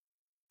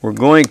We're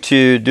going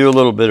to do a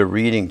little bit of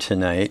reading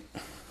tonight.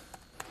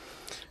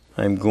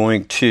 I'm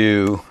going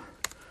to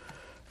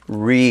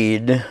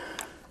read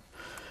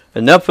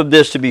enough of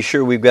this to be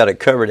sure we've got it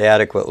covered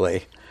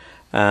adequately.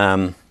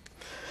 I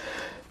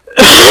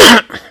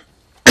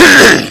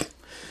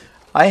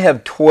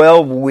have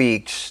 12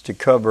 weeks to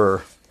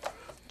cover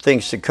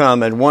things to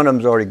come, and one of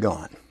them's already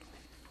gone.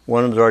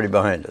 One of them's already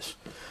behind us.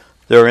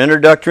 There are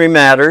introductory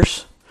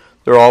matters.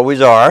 There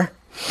always are.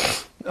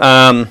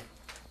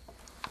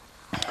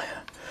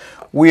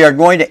 We are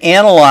going to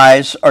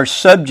analyze our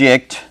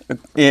subject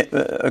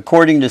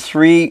according to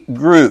three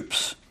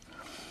groups.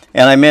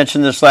 And I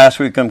mentioned this last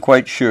week, I'm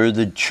quite sure.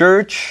 The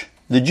church,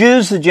 the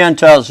Jews, the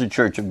Gentiles, the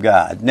church of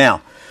God.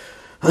 Now,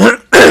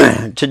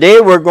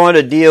 today we're going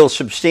to deal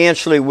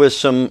substantially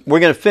with we're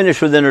going to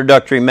finish with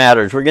introductory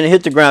matters. We're going to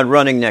hit the ground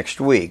running next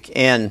week.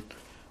 And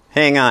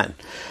hang on.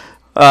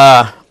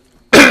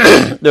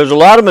 There's a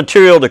lot of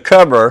material to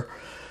cover.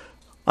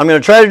 I'm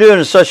going to try to do it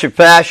in such a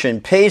fashion,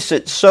 pace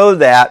it so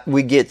that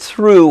we get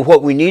through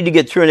what we need to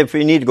get through, and if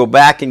we need to go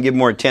back and give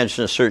more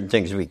attention to certain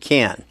things, we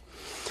can.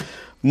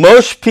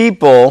 Most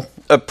people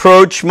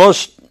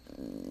that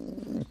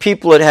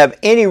have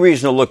any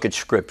reason to look at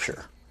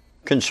Scripture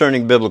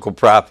concerning biblical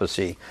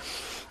prophecy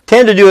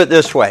tend to do it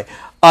this way.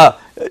 Tell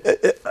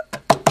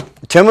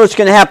me what's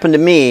going to happen to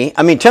me.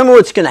 Tell me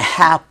what's going to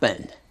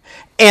happen,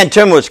 and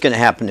tell me what's going to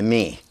happen to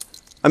me.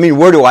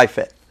 Where do I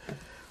fit?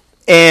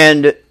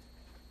 And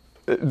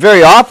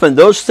very often,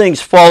 those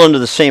things fall under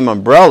the same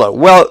umbrella.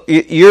 Well,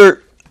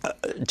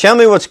 tell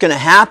me what's going to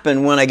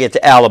happen when I get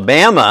to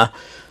Alabama,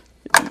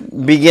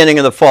 beginning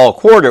of the fall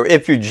quarter.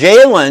 If you're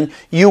Jalen,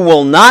 you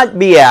will not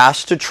be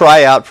asked to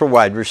try out for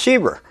wide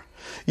receiver.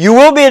 You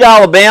will be at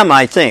Alabama,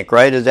 I think,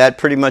 right? Is that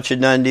pretty much a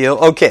done deal?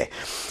 Okay.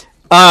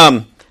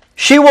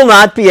 She will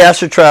not be asked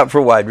to try out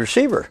for wide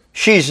receiver.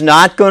 She's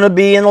not going to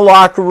be in the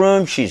locker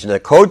room. The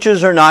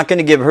coaches are not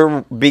going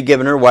to be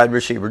giving her wide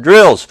receiver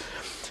drills.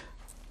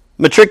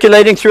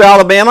 Matriculating through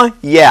Alabama?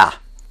 Yeah.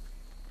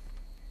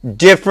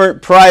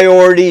 Different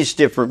priorities,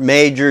 different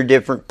major,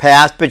 different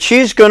path, but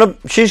she's going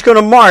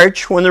to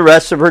march when the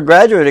rest of her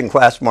graduating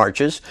class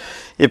marches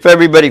if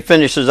everybody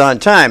finishes on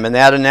time, and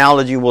that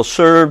analogy will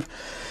serve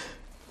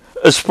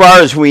as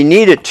far as we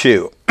need it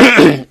to.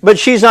 But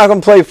she's not going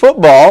to play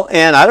football,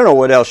 and I don't know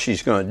what else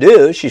she's going to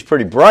do. She's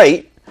pretty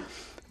bright,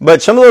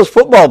 but some of those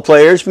football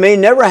players may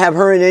never have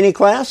her in any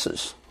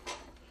classes,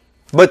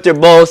 but they're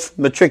both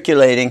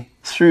matriculating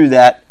through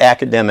that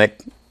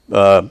academic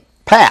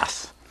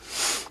path.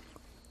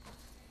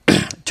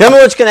 Tell me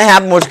what's going to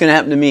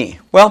happen to me.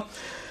 Well,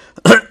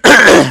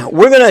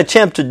 we're going to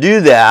attempt to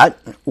do that.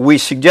 We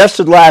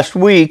suggested last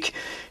week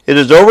it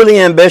is overly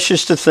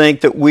ambitious to think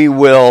that we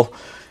will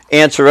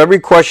answer every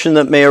question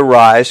that may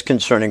arise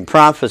concerning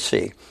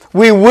prophecy.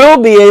 We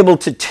will be able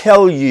to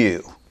tell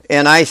you,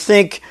 and I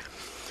think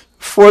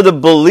for the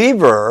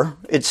believer,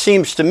 it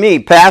seems to me,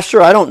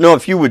 Pastor, I don't know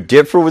if you would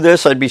differ with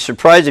this. I'd be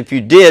surprised if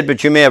you did,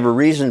 but you may have a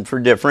reason for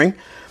differing.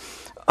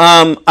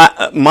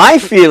 My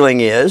feeling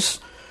is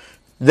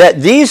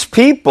that these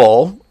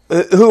people,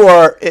 who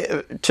are,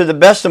 to the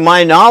best of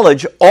my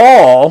knowledge,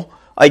 all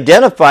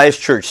identify as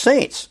church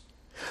saints.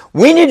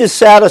 We need to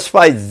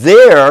satisfy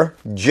their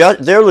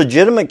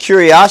legitimate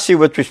curiosity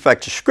with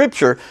respect to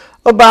Scripture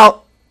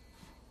about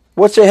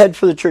what's ahead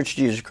for the Church of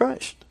Jesus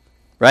Christ,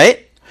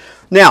 right?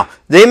 Now,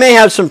 they may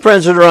have some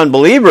friends that are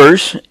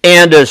unbelievers,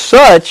 and as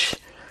such,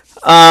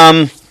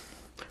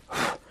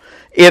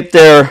 if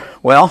they're,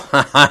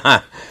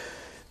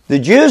 the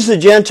Jews, the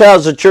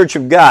Gentiles, the Church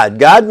of God,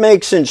 God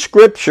makes in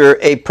Scripture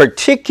a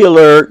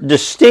particular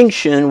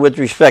distinction with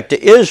respect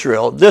to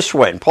Israel this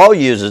way, and Paul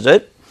uses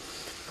it.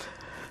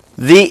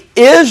 The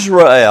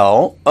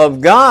Israel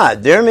of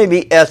God, there may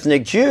be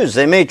ethnic Jews.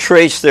 They may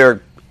trace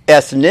their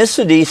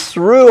ethnicity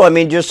through,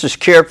 just as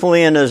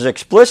carefully and as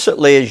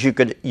explicitly as you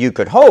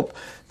could hope.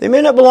 They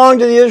may not belong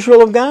to the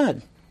Israel of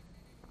God.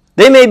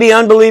 They may be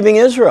unbelieving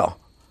Israel.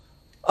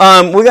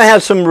 We're going to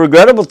have some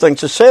regrettable things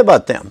to say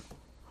about them.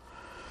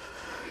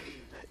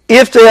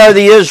 If they are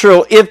the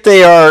Israel, if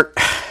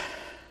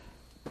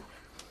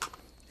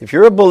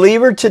you're a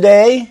believer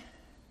today,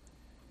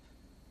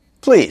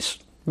 please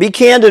be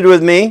candid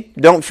with me.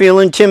 Don't feel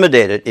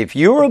intimidated. If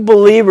you're a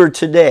believer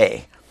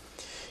today,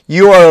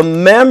 you are a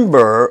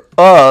member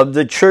of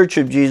the Church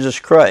of Jesus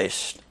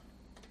Christ.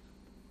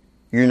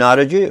 You're not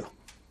a Jew.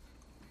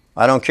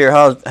 I don't care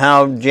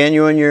how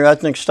genuine your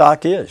ethnic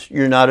stock is.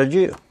 You're not a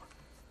Jew.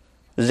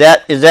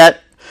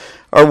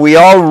 Are we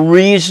all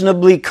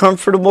reasonably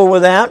comfortable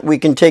with that? We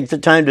can take the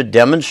time to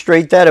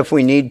demonstrate that if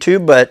we need to,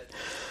 but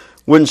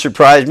wouldn't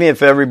surprise me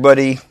if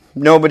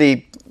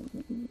nobody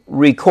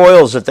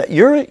recoils at that.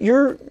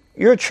 You're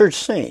a church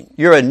saint.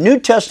 You're a New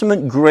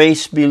Testament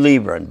grace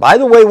believer. And by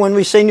the way, when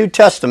we say New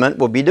Testament,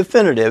 we'll be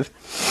definitive.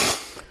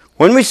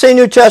 When we say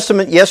New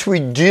Testament, yes, we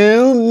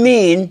do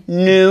mean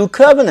New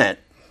Covenant.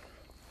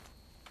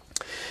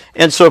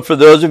 And so for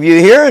those of you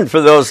here and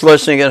for those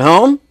listening at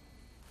home,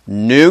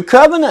 New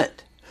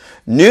Covenant.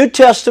 New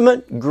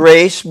Testament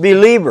grace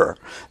believer.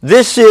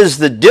 This is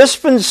the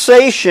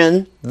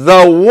dispensation,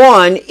 the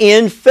one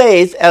in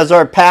faith, as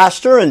our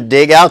pastor, and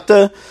dig out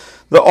the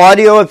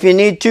audio if you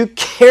need to,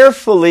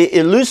 carefully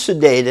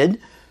elucidated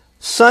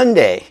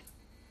Sunday.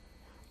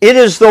 It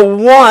is the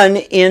one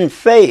in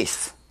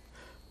faith.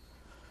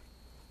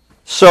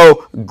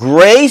 So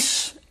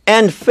grace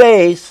and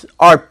faith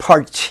have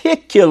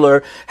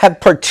particular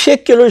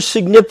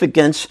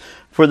significance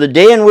for the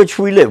day in which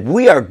we live.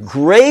 We are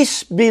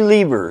grace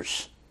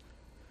believers.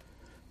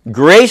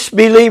 Grace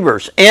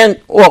believers.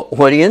 And, well,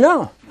 what do you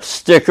know?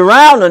 Stick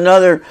around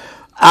another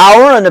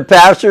hour and the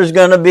pastor is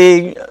going to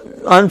be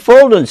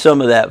unfolding some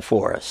of that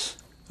for us.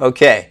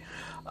 Okay.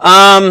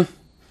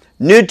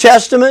 New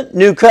Testament,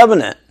 New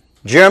Covenant.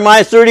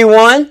 Jeremiah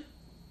 31.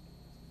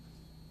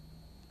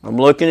 I'm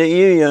looking at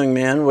you, young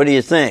man. What do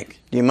you think?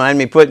 Do you mind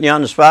me putting you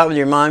on the spot with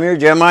your mom here?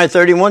 Jeremiah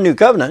 31, New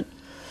Covenant.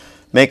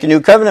 Make a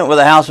new covenant with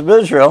the house of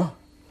Israel.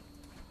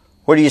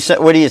 What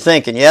are you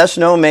thinking? Yes,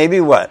 no,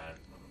 maybe, what?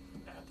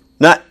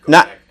 Have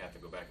to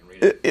go back and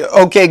read it.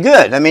 Okay,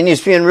 good. I mean,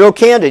 he's being real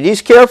candid.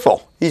 He's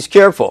careful.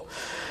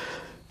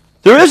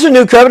 There is a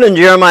new covenant in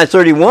Jeremiah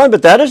 31,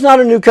 but that is not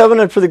a new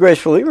covenant for the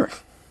grace believer.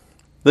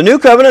 The new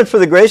covenant for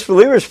the grace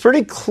believer is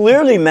pretty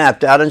clearly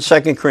mapped out in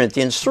 2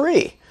 Corinthians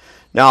 3.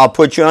 Now, I'll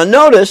put you on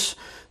notice.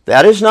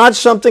 That is not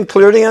something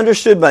clearly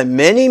understood by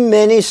many,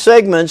 many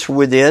segments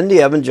within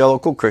the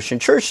evangelical Christian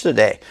church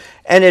today.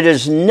 And it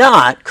is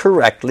not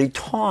correctly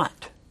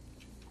taught.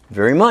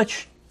 Very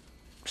much.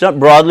 It's not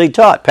broadly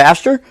taught.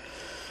 Pastor,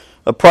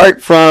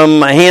 apart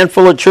from a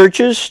handful of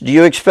churches, do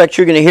you expect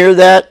you're going to hear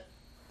that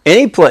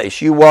any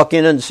place you walk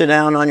in and sit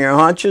down on your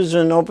haunches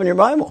and open your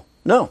Bible?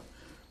 No,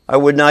 I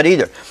would not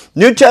either.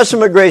 New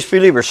Testament grace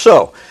believer.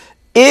 So,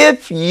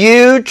 if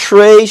you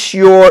trace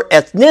your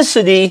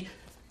ethnicity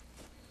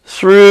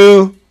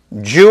through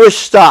Jewish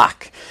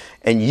stock,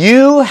 and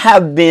you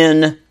have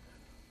been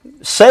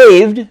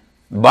saved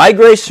by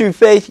grace through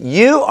faith,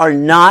 you are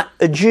not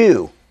a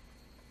Jew.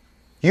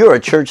 You're a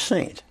church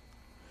saint.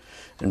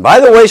 And by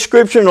the way,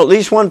 Scripture in at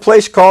least one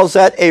place calls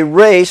that a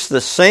race,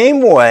 the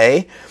same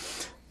way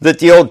that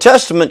the Old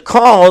Testament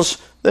calls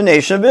the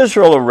nation of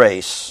Israel a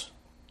race.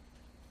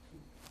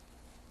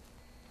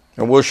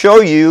 And we'll show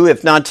you,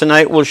 if not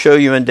tonight, we'll show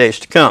you in days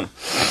to come.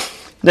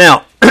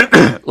 Now,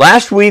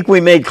 last week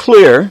we made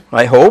clear,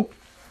 I hope,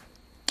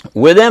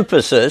 with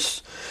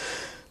emphasis,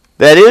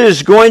 that it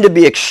is going to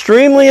be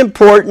extremely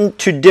important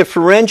to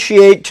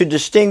differentiate, to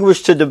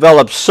distinguish, to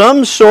develop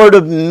some sort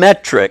of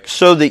metric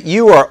so that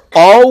you are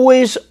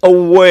always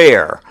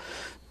aware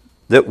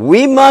that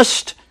we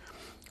must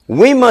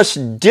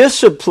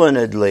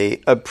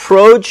disciplinedly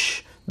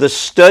approach the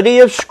study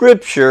of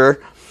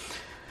Scripture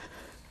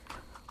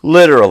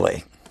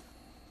literally.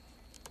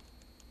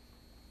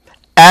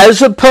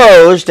 As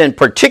opposed, and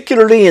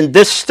particularly in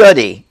this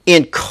study,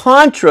 in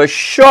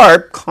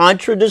sharp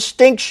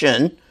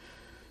contradistinction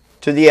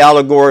to the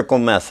allegorical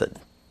method.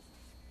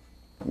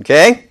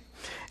 Okay?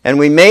 And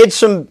we made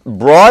some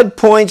broad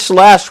points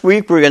last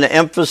week. We're going to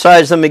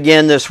emphasize them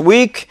again this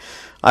week.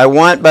 I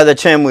want, by the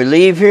time we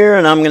leave here,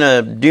 and I'm going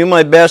to do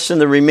my best in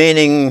the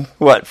remaining,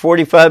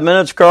 45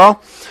 minutes,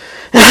 Carl?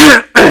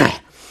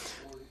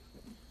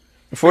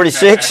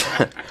 46?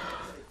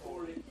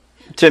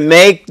 To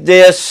make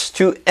this,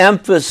 to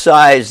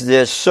emphasize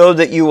this, so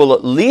that you will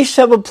at least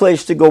have a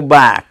place to go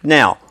back.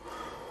 Now,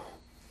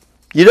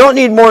 you don't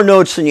need more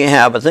notes than you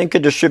have. I think I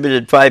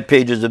distributed 5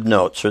 pages of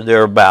notes or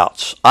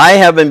thereabouts. I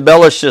have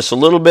embellished this a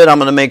little bit. I'm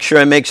going to make sure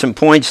I make some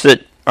points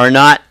that are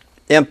not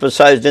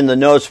emphasized in the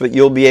notes, but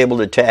you'll be able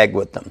to tag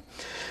with them.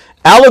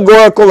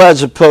 Allegorical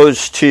as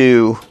opposed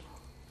to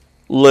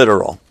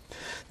literal.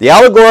 The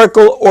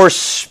allegorical or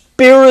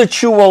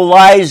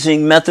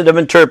spiritualizing method of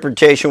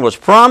interpretation was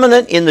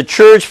prominent in the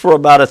church for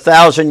about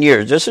 1,000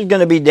 years. This is going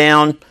to be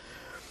down,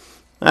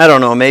 I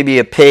don't know, maybe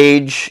a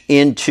page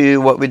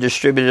into what we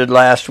distributed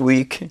last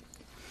week.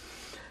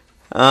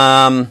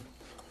 Until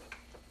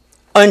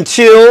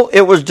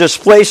it was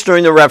displaced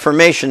during the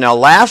Reformation. Now,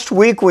 last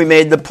week we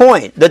made the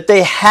point that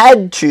they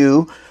had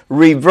to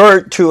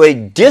revert to a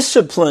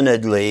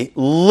disciplinedly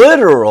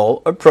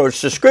literal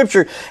approach to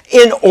Scripture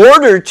in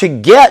order to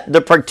get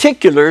the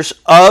particulars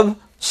of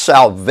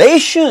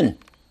salvation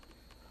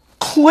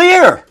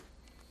clear.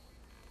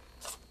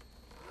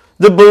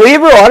 The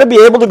believer ought to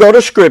be able to go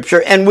to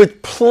Scripture and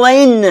with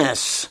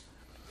plainness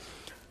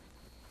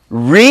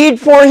read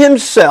for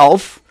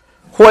himself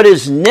what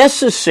is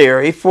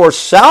necessary for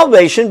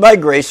salvation by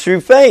grace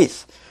through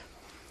faith.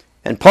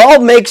 And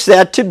Paul makes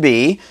that to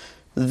be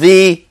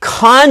the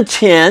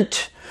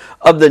content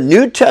of the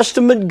New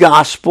Testament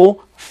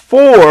gospel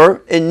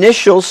for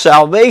initial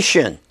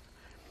salvation.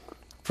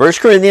 1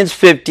 Corinthians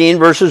 15,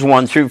 verses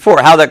 1 through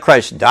 4. How that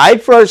Christ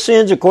died for our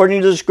sins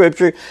according to the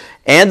Scripture,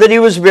 and that He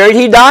was buried.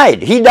 He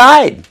died. He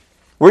died.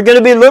 We're going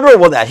to be literal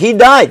with that. He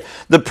died.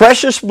 The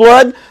precious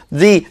blood,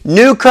 the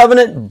new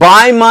covenant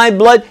by my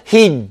blood,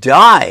 He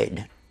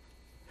died.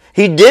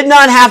 He did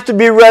not have to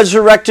be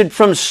resurrected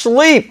from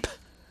sleep.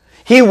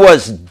 He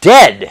was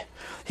dead.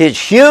 His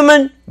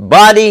human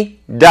body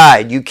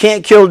died. You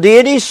can't kill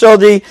deity, so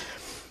the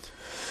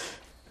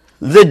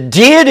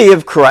deity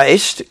of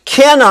Christ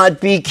cannot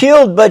be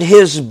killed, but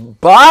his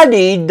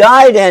body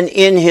died, and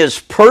in his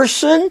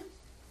person,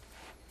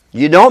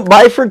 you don't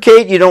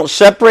bifurcate, you don't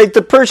separate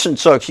the person.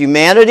 So it's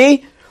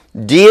humanity,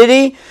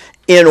 deity,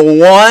 in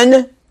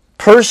one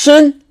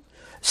person,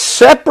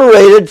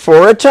 separated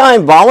for a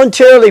time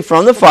voluntarily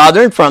from the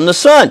Father and from the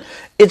Son.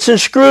 It's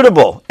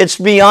inscrutable. It's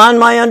beyond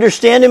my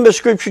understanding, but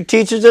Scripture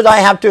teaches it.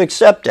 I have to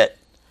accept it.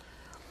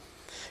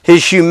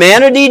 His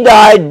humanity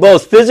died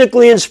both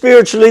physically and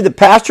spiritually. The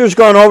pastor's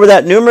gone over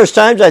that numerous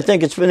times. I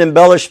think it's been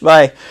embellished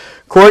by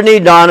Courtney,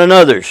 Don, and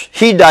others.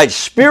 He died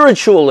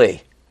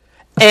spiritually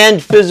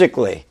and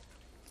physically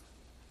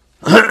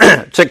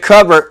to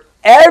cover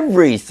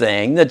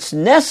everything that's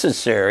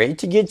necessary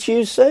to get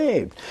you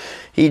saved.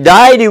 He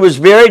died, he was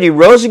buried, he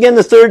rose again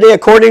the third day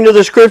according to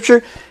the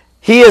Scripture.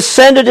 He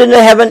ascended into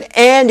heaven,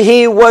 and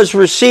he was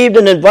received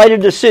and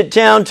invited to sit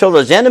down till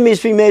his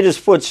enemies be made his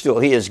footstool.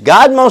 He is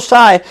God Most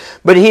High,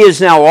 but he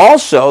is now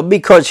also,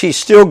 because he's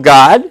still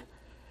God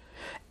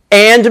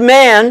and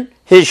man,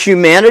 his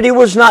humanity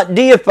was not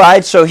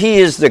deified, so he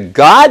is the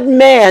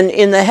God-man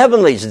in the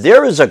heavenlies.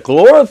 There is a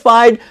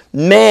glorified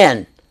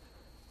man.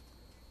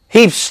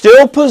 He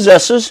still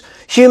possesses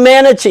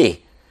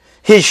humanity.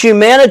 His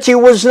humanity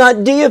was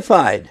not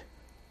deified.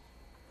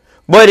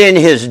 But in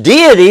his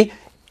deity,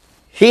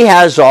 he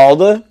has all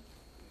the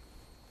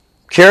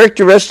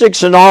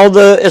characteristics and all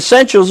the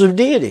essentials of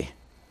deity.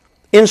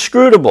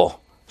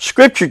 Inscrutable.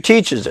 Scripture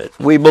teaches it.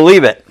 We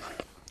believe it.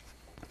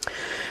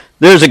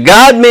 There's a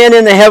God-man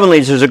in the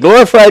heavenlies. There's a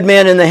glorified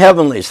man in the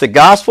heavenlies. The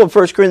Gospel of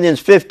 1 Corinthians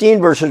 15,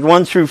 verses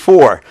 1 through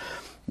 4.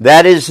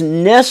 That is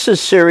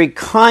necessary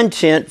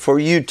content for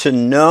you to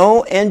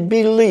know and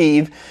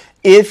believe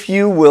if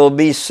you will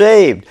be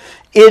saved.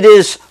 It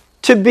is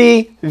to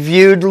be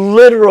viewed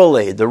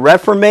literally. The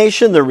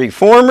Reformation, the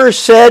Reformers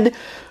said,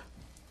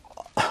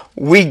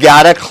 we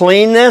got to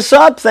clean this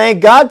up.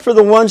 Thank God for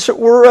the ones that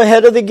were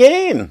ahead of the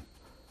game.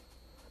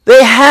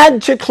 They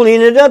had to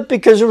clean it up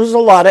because there was a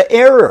lot of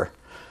error.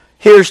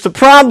 Here's the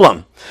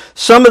problem.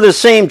 Some of the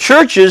same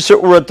churches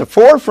that were at the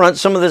forefront,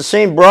 some of the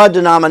same broad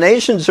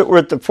denominations that were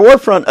at the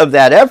forefront of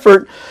that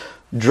effort,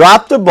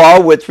 dropped the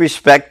ball with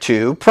respect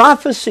to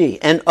prophecy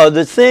and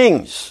other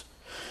things.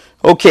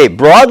 Okay,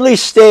 broadly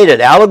stated,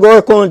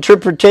 allegorical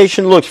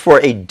interpretation looks for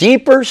a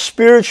deeper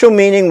spiritual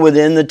meaning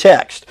within the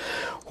text.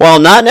 While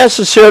not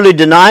necessarily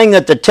denying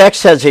that the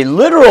text has a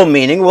literal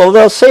meaning, well,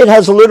 they'll say it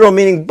has a literal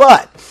meaning,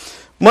 but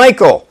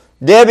Michael,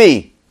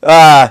 Debbie,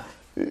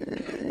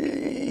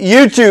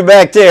 you two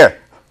back there,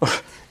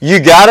 you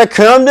got to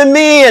come to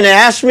me and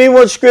ask me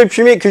what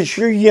Scripture means because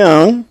you're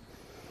young,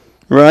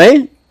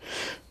 right?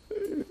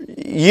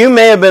 You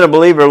may have been a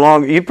believer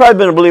longer. You've probably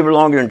been a believer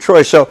longer than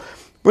Troy, so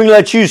we're going to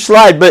let you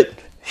slide. But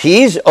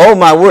he's, oh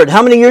my word,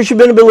 how many years you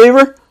been a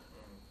believer?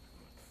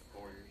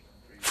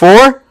 4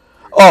 years. 4?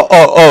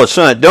 Oh,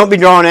 son, don't be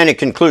drawing any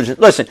conclusions.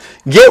 Listen,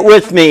 get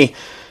with me.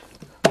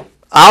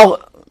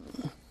 I'll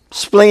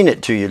explain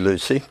it to you,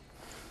 Lucy.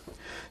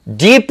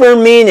 Deeper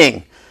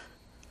meaning.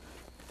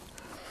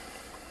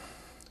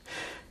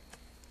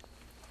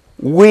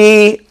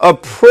 We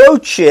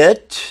approach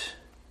it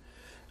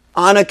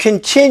on a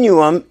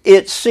continuum,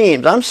 it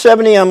seems. I'm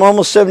 70, I'm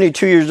almost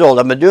 72 years old.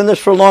 I've been doing this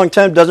for a long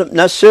time. Doesn't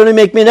necessarily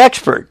make me an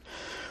expert.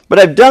 But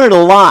I've done it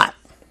a lot.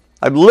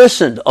 I've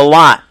listened a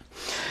lot.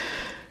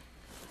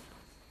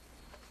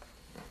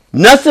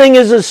 Nothing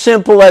is as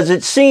simple as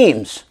it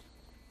seems.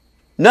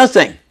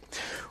 Nothing.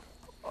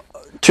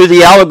 To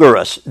the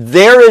allegorist.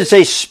 There is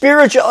a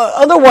spiritual...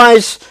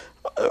 Otherwise,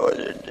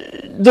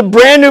 the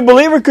brand new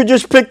believer could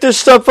just pick this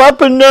stuff up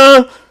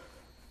and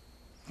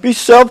be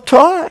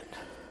self-taught.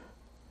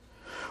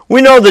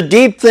 We know the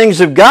deep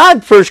things of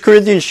God, 1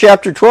 Corinthians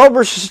chapter 12,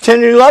 verses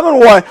 10 and 11.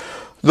 Why?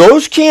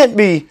 Those can't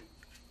be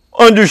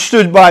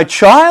understood by a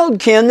child,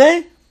 can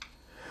they?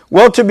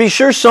 Well, to be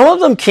sure, some of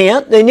them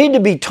can't. They need to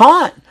be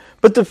taught.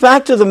 But the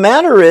fact of the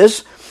matter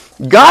is,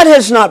 God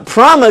has not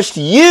promised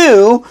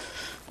you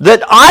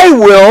that I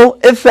will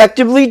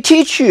effectively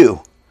teach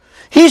you.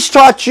 He's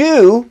taught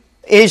you,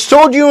 He's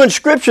told you in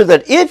Scripture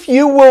that if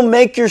you will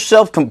make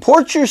yourself,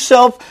 comport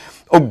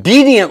yourself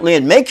obediently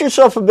and make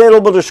yourself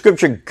available to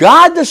Scripture,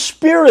 God the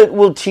Spirit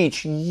will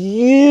teach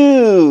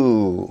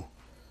you.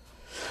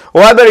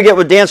 Well, I better get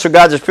with Dan so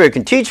God the Spirit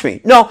can teach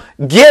me. No,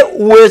 get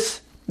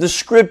with the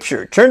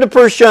Scripture. Turn to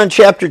 1 John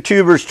chapter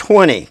 2, verse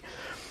 20.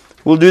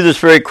 We'll do this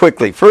very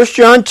quickly. 1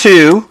 John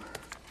 2,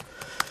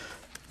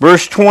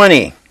 verse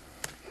 20.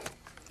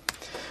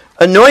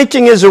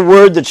 Anointing is a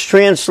word that's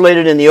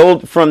translated in the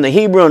old from the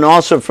Hebrew and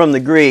also from the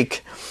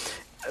Greek.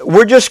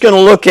 We're just going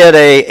to look at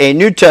a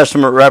New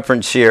Testament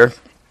reference here.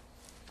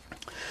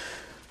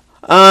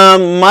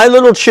 My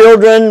little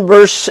children,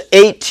 verse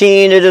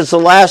 18, it is the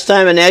last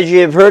time, and as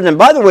you have heard, and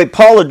by the way,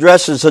 Paul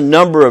addresses a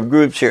number of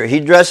groups here. He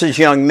addresses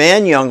young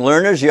men, young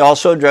learners. He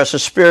also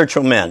addresses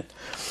spiritual men.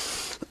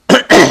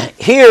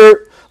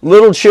 Here,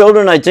 Little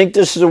children, I think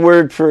this is a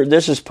word for,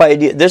 this is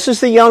paideia. This is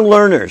the young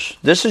learners.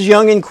 This is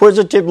young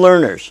inquisitive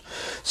learners.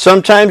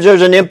 Sometimes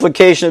there's an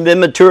implication of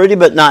immaturity,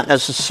 but not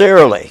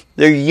necessarily.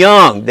 They're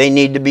young. They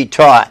need to be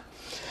taught.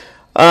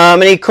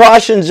 And he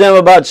cautions them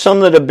about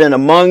some that have been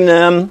among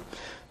them.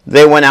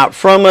 They went out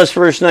from us,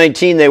 verse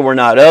 19. They were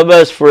not of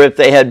us, for if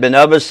they had been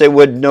of us, they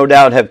would no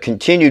doubt have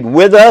continued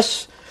with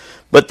us.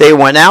 But they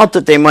went out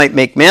that they might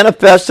make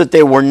manifest that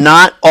they were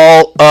not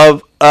all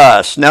of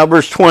us. Now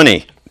verse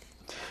 20.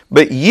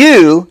 But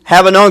you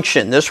have an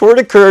unction. This word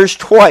occurs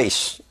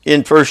twice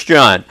in 1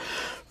 John.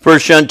 1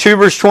 John 2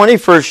 verse 20,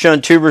 1 John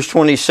 2 verse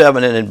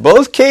 27. And in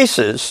both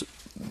cases,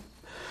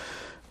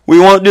 we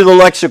won't do the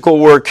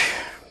lexical work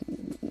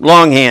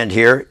longhand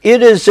here.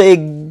 It is a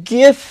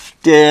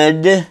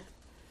gifted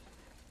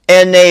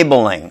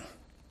enabling.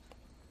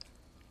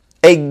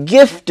 A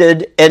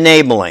gifted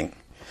enabling.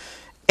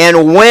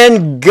 And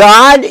when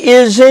God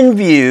is in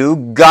view,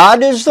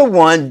 God is the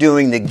one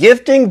doing the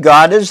gifting,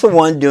 God is the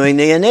one doing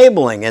the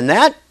enabling. And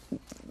that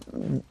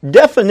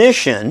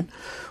definition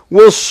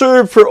will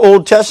serve for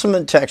Old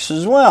Testament texts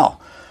as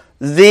well.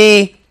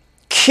 The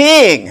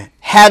king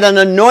had an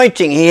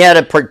anointing. He had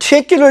a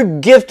particular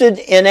gifted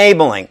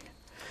enabling.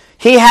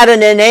 He had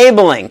an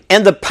enabling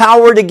and the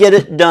power to get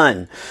it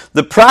done.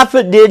 The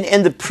prophet did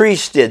and the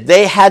priest did.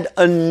 They had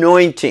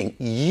anointing.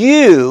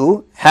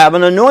 You have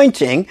an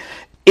anointing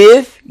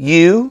if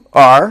you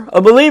are a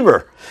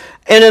believer.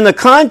 And in the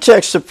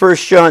context of 1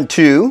 John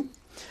 2,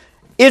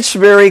 it's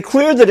very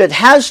clear that it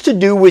has to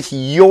do with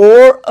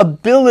your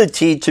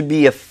ability to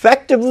be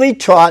effectively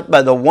taught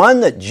by the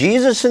one that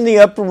Jesus in the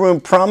upper room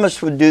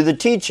promised would do the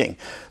teaching.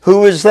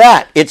 Who is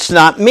that? It's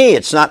not me.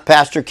 It's not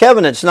Pastor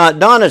Kevin. It's not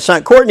Don. It's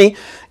not Courtney.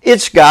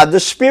 It's God the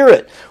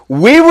Spirit.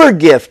 We were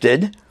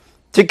gifted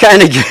to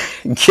kind of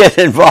get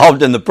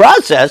involved in the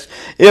process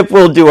if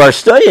we'll do our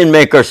study and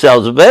make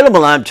ourselves available.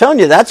 And I'm telling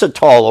you, that's a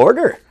tall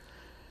order.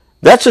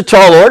 That's a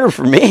tall order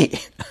for me.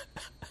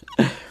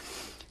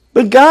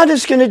 But God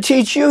is going to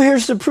teach you.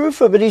 Here's the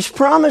proof of it. He's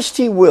promised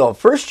He will.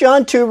 1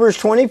 John 2 verse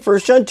 20, 1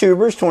 John 2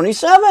 verse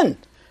 27.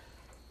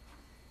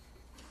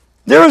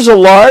 There is a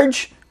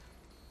large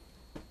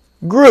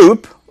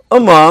group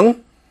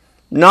among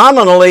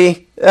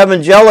nominally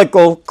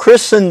evangelical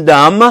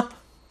Christendom,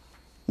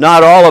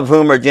 not all of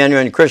whom are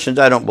genuine Christians,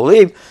 I don't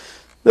believe,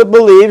 that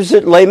believes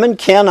that laymen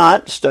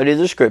cannot study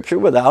the Scripture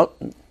without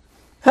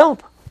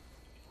help.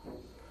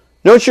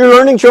 Know what you're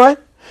learning, Troy?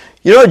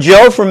 You know what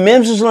Joe from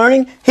MIMS is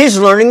learning? He's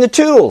learning the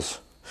tools.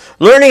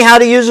 Learning how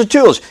to use the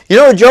tools. You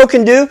know what Joe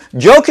can do?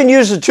 Joe can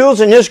use the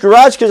tools in his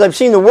garage because I've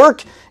seen the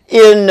work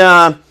in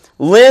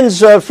Lynn's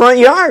front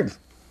yard.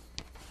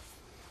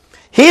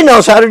 He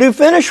knows how to do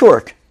finish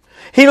work.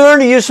 He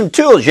learned to use some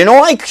tools. You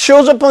know, he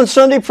shows up on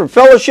Sunday for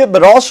fellowship,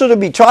 but also to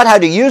be taught how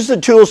to use the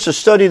tools to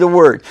study the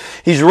Word.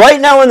 He's right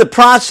now in the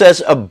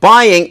process of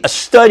buying a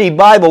study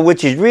Bible,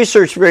 which he's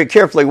researched very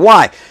carefully.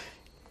 Why?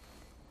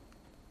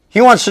 He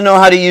wants to know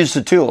how to use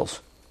the tools.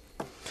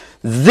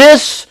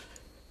 This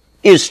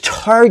is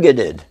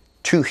targeted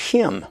to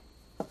him.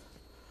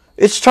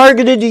 It's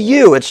targeted to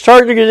you. It's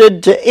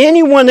targeted to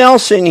anyone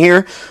else in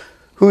here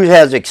who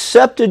has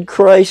accepted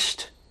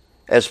Christ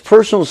as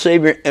personal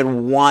Savior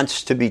and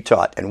wants to be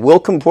taught and will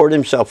comport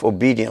himself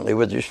obediently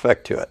with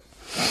respect to it.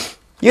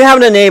 You have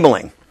an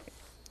enabling.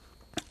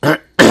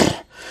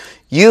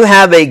 You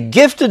have a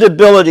gifted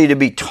ability to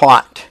be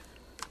taught.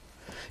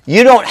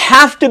 You don't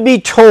have to be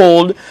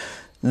told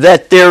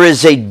that there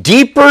is a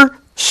deeper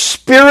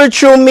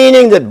spiritual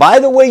meaning that, by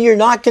the way, you're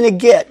not going to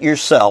get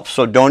yourself,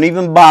 so don't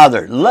even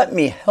bother. Let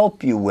me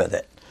help you with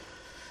it.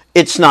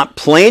 It's not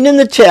plain in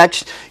the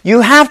text. You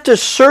have to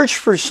search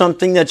for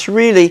something that's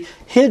really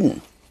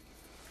hidden.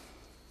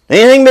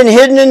 Anything been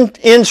hidden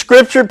in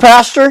Scripture,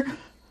 Pastor?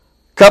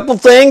 Couple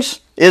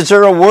things. Is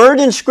there a word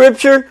in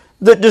Scripture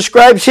that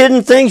describes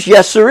hidden things?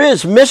 Yes, there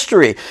is.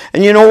 Mystery.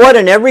 And you know what?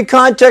 In every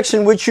context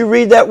in which you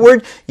read that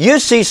word, you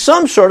see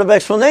some sort of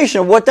explanation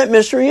of what that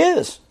mystery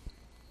is.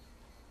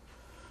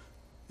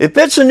 If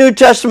it's a New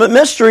Testament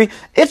mystery,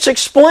 it's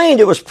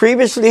explained. It was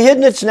previously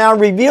hidden. It's now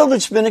revealed.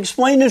 It's been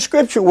explained in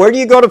Scripture. Where do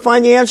you go to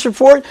find the answer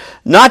for it?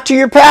 Not to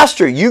your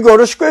pastor. You go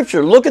to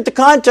Scripture. Look at the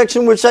context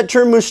in which that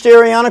term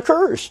mysterion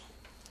occurs.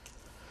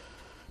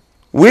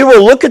 We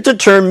will look at the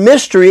term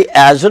mystery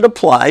as it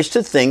applies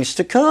to things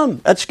to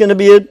come. That's going to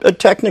be a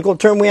technical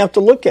term we have to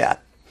look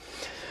at.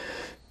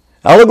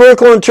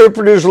 Allegorical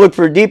interpreters look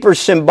for deeper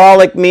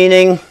symbolic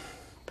meaning.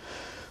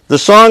 The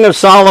Song of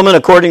Solomon,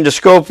 according to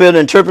Scofield,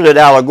 interpreted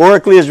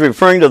allegorically as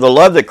referring to the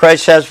love that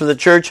Christ has for the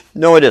church.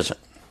 No, it isn't.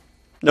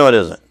 No, it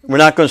isn't. We're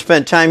not going to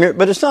spend time here,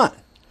 but it's not.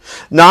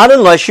 Not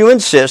unless you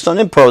insist on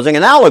imposing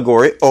an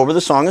allegory over the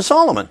Song of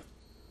Solomon.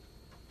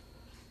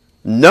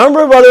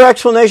 Number of other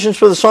explanations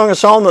for the Song of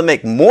Solomon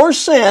make more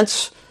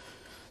sense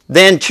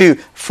than to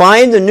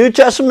find the New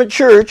Testament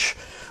church,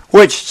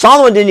 which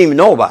Solomon didn't even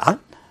know about,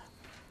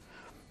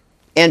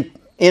 and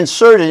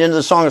insert it into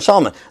the Song of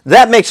Solomon.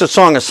 That makes the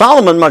Song of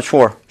Solomon much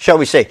more, shall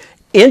we say,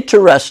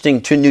 interesting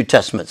to New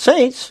Testament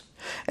saints.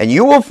 And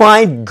you will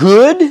find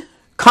good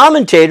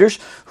commentators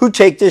who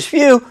take this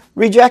view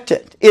reject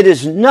it. It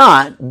is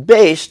not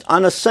based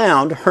on a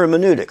sound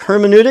hermeneutic.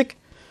 Hermeneutic,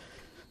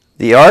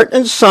 the art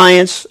and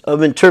science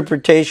of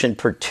interpretation,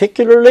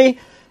 particularly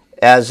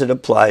as it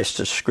applies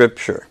to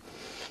Scripture.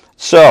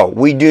 So,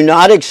 we do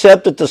not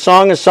accept that the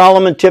Song of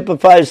Solomon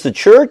typifies the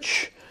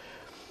church.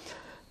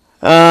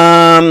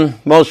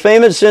 Most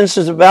famous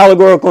instance of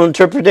allegorical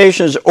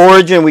interpretation is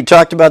Origen. We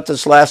talked about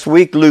this last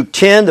week. Luke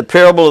 10, the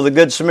parable of the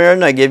Good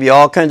Samaritan. I gave you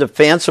all kinds of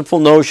fanciful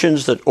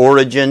notions that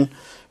Origen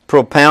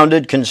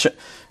propounded.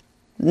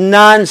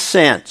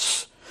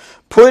 Nonsense.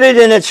 Put it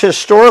in its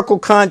historical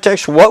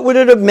context. What would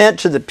it have meant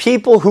to the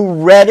people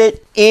who read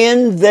it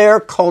in their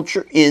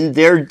culture, in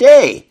their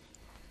day?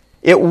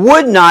 It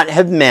would not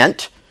have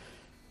meant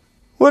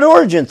what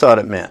Origen thought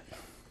it meant.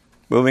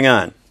 Moving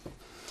on.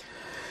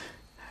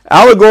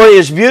 Allegory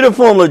is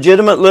beautiful and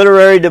legitimate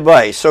literary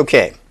device.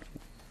 Okay.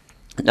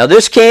 Now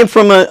this came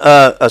from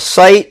a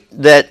site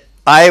that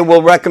I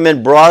will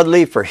recommend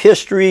broadly for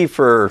history,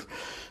 for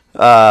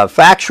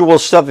factual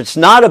stuff. It's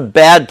not a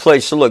bad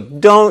place to look.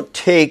 Don't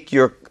take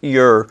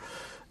your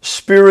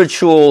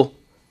spiritual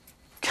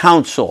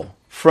counsel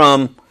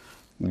from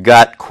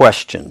Got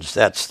Questions.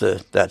 That's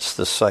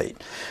the site.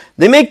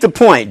 They make the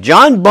point.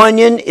 John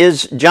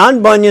Bunyan's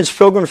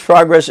Pilgrim's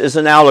Progress is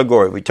an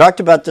allegory. We talked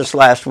about this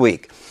last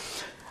week.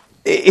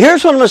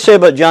 Here's what I'm going to say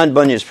about John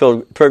Bunyan's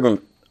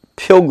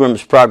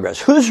Pilgrim's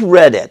Progress. Who's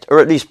read it, or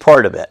at least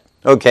part of it?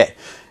 Okay.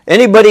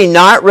 Anybody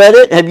not read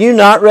it? Have you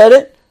not read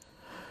it?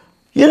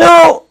 You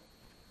know,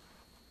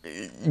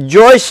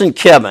 Joyce and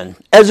Kevin,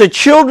 as a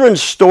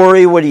children's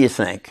story, what do you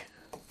think?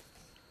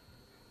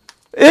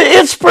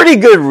 It's pretty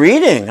good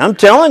reading. I'm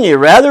telling you,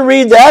 rather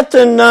read that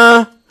than,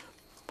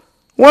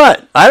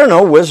 what? I don't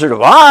know, Wizard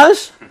of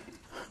Oz.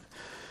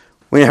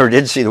 We never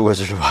did see the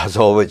Wizard of Oz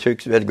all the way through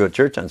because we had to go to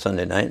church on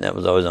Sunday night, and that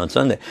was always on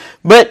Sunday.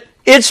 But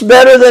it's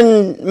better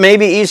than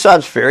maybe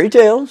Aesop's fairy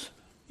tales,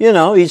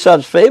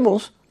 Aesop's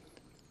fables.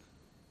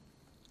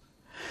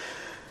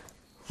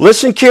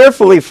 Listen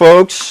carefully,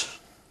 folks.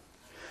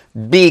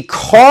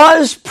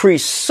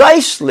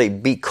 Precisely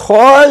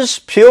because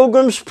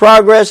Pilgrim's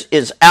Progress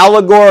is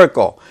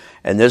allegorical,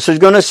 and this is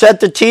going to set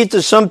the teeth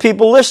of some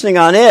people listening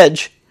on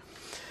edge,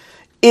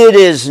 it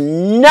is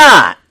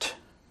not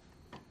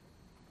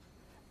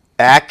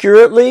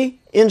accurately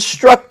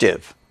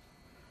instructive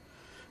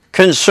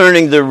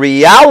concerning the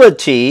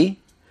reality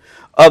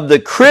of the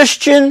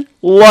Christian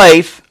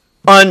life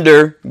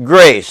under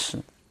grace.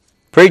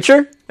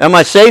 Preacher, am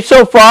I safe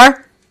so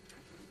far?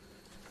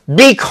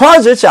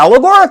 Because it's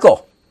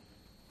allegorical.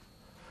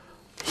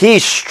 He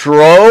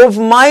strove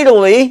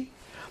mightily.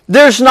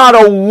 There's not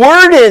a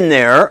word in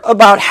there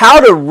about how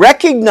to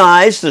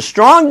recognize the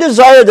strong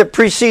desire that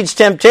precedes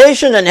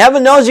temptation, and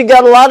heaven knows you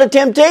got a lot of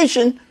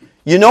temptation.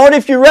 You know it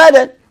if you read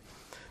it.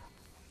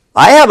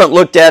 I haven't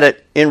looked at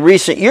it in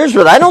recent years,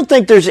 but I don't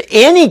think there's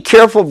any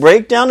careful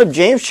breakdown of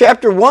James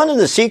chapter 1 and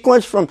the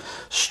sequence from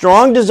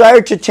strong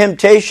desire to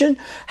temptation,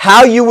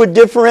 how you would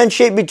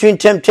differentiate between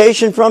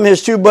temptation from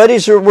his two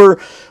buddies who were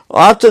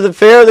off to the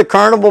fair, the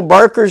carnival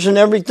barkers and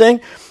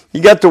everything. You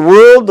got the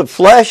world, the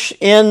flesh,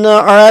 and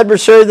our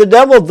adversary, the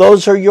devil.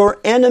 Those are your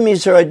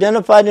enemies. They're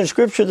identified in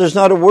Scripture. There's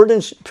not a word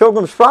in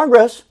Pilgrim's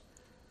Progress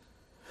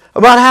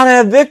about how to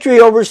have victory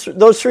over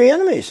those three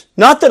enemies.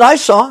 Not that I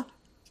saw.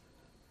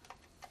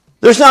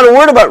 There's not a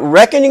word about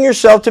reckoning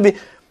yourself to be...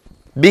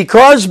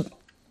 Because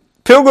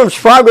Pilgrim's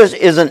Progress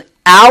is an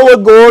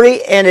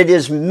allegory, and it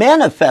is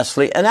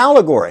manifestly an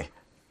allegory.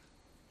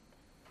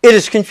 It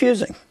is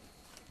confusing.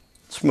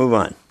 Let's move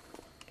on.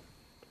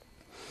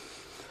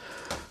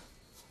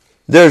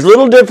 There's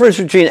little difference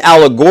between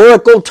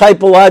allegorical,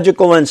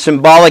 typological, and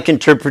symbolic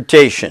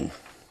interpretation.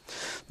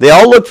 They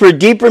all look for a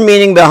deeper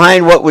meaning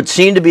behind what would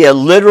seem to be a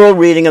literal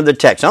reading of the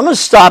text. I'm going to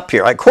stop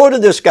here. I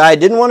quoted this guy. I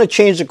didn't want to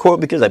change the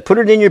quote because I put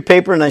it in your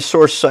paper and I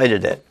source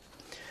cited it.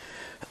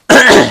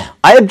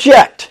 I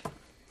object.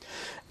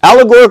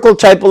 Allegorical,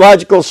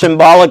 typological,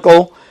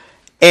 symbolical,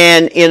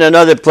 and in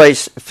another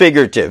place,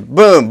 figurative.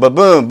 Boom,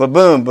 ba-boom,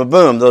 ba-boom,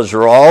 ba-boom. Those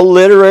are all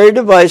literary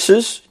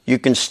devices. You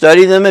can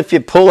study them if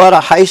you pull out a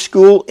high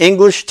school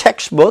English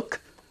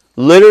textbook,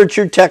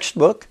 literature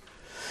textbook.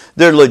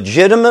 They're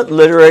legitimate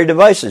literary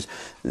devices.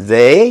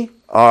 They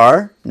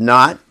are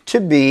not to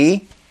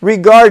be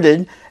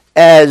regarded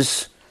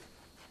as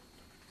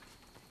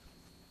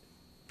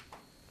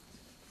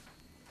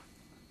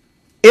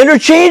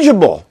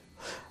interchangeable.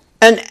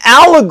 An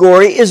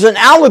allegory is an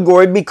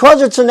allegory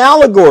because it's an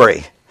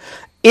allegory.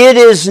 It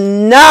is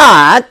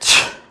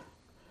not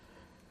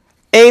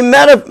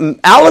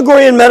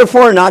allegory and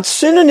metaphor are not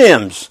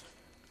synonyms.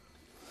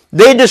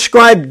 They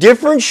describe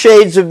different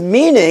shades of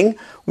meaning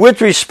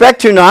with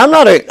respect to, now I'm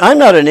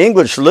not an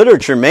English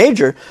literature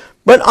major,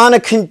 but on a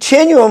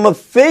continuum of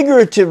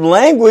figurative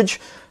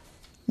language,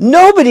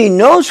 nobody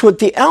knows what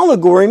the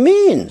allegory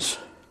means.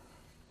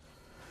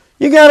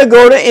 You got to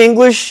go to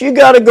English. You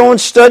got to go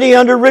and study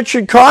under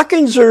Richard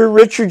Calkins or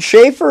Richard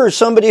Schaefer or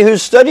somebody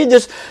who's studied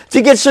this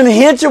to get some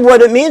hints of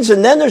what it means.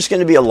 And then there's going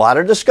to be a lot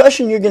of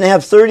discussion. You're going to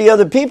have 30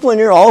 other people in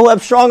here, all who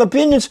have strong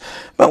opinions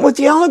about what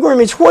the allegory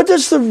means. What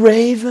does the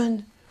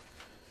raven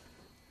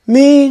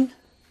mean?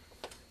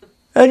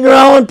 Edgar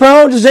Allan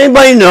Poe? Does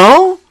anybody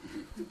know?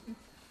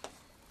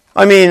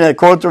 I mean, I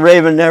quote the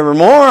Raven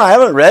Nevermore. I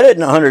haven't read it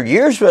in 100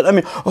 years, but I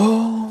mean,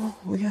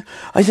 yeah,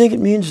 I think it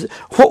means...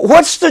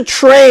 What's the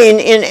train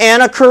in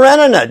Anna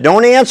Karenina?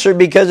 Don't answer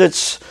because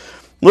it's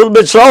a little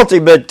bit salty,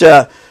 but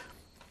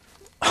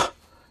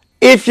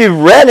if you've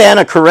read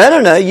Anna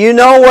Karenina, you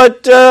know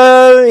what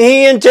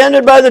he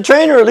intended by the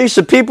train, or at least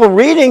the people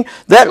reading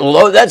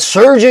that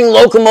surging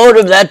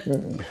locomotive,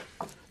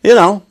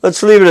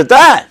 let's leave it at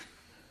that.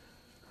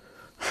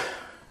 I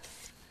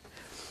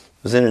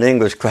was in an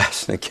English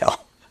class, Nicole.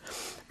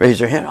 Raise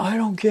your hand. I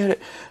don't get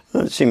it.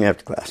 Let's see me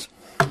after class.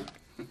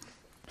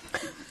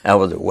 That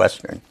was a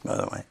Western, by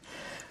the way.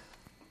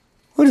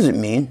 What does it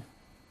mean?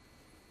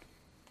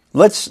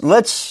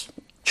 Let's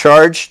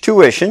charge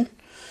tuition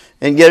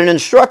and get an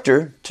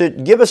instructor to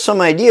give us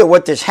some idea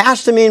what this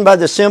has to mean by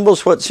the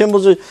symbols, what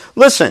symbols are.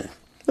 Listen,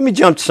 let me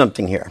jump to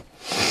something here.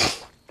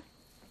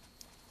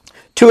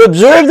 To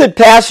observe that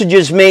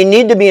passages may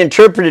need to be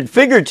interpreted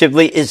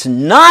figuratively is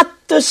not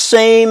the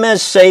same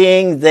as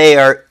saying they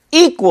are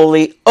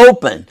equally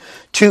open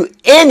to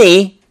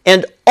any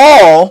and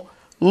all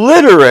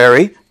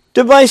literary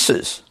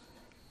devices.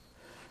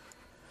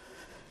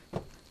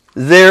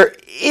 There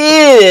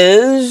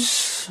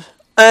is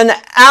an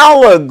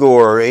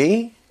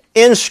allegory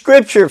in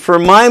Scripture. For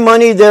my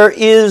money, there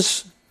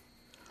is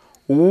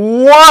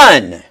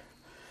one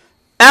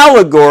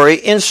allegory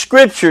in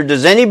Scripture.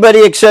 Does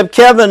anybody except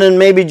Kevin and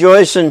maybe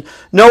Joyce and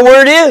know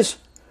where it is?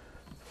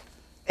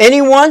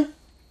 Anyone?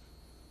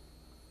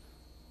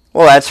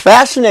 Well, that's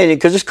fascinating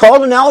because it's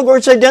called an allegory.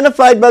 It's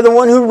identified by the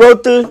one who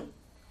wrote the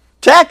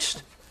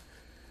text.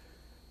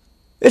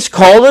 It's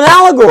called an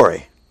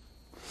allegory.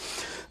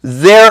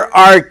 There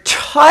are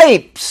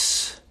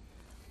types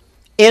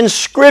in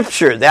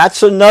Scripture.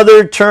 That's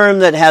another term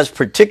that has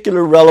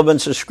particular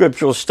relevance to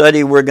scriptural study.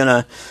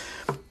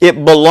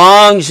 It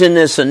belongs in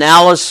this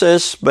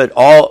analysis, but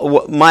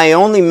my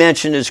only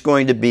mention is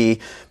going to be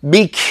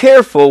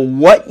careful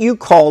what you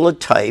call a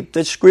type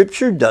that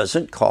Scripture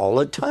doesn't call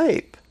a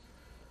type.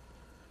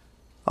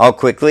 I'll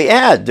quickly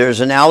add, there's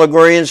an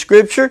allegory in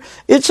Scripture.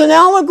 It's an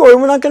allegory.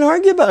 We're not going to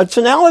argue about it. It's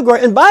an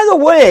allegory. And by the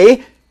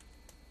way,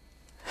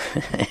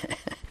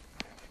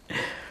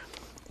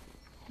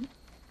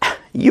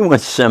 you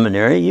went to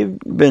seminary. You've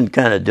been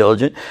kind of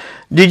diligent.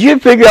 Did you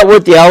figure out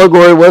what the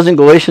allegory was in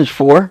Galatians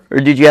 4? Or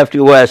did you have to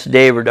go ask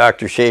Dave or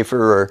Dr.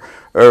 Schaefer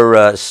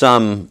or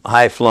some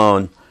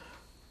high-flown?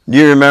 Do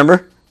you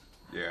remember?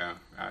 Yeah.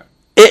 I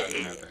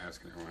didn't have to ask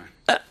anyone.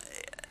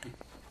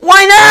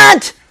 Why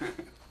not?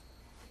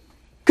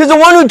 Because the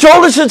one who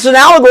told us it's an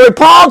allegory,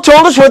 Paul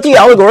told us what the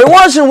allegory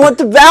was and what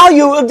the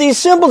value of these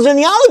symbols in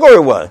the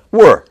allegory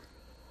were.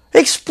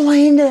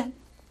 Explained it.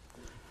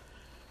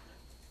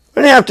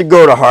 Didn't have to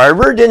go to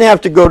Harvard. Didn't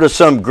have to go to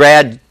some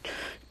grad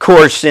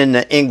course in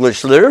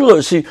English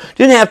literature.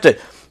 Didn't have to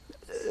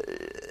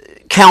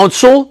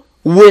counsel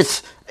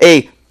with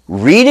a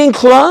reading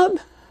club.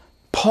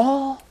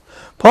 Paul,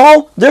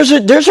 there's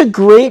a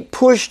great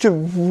push to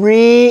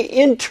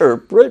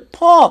reinterpret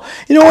Paul.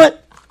 You know what?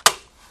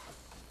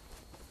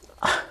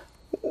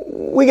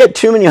 We got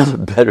too many other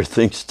better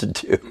things to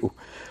do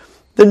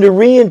than to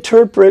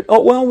reinterpret,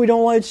 we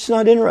don't like it's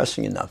not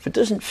interesting enough. It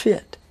doesn't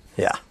fit.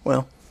 Yeah,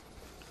 well,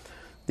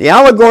 the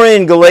allegory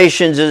in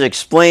Galatians is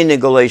explained in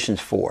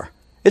Galatians 4.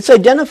 It's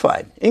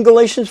identified in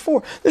Galatians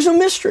 4. There's no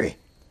mystery.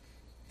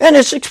 And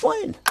it's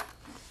explained.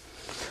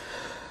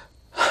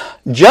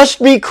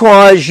 Just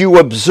because you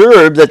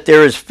observe that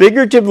there is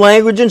figurative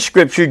language in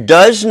Scripture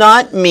does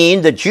not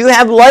mean that you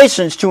have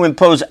license to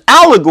impose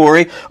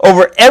allegory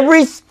over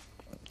every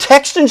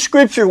text in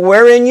Scripture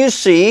wherein you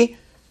see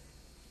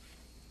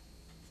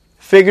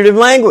figurative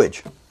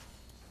language.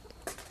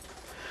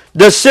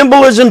 Does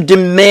symbolism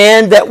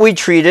demand that we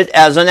treat it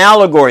as an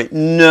allegory?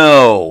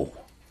 No.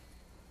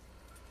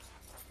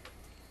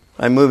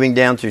 I'm moving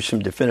down through some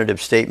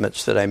definitive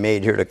statements that I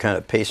made here to kind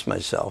of pace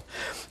myself.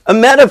 A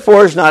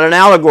metaphor is not an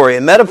allegory.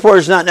 A metaphor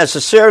is not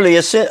necessarily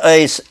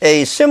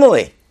a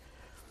simile.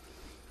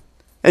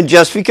 And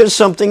just because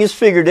something is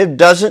figurative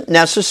doesn't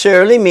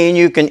necessarily mean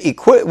you can,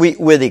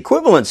 with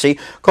equivalency,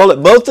 call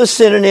it both a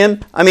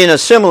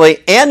simile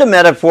and a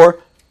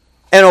metaphor.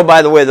 And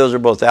by the way, those are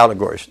both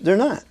allegories. They're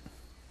not.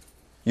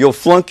 You'll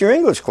flunk your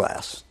English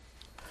class.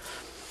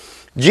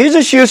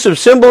 Jesus' use of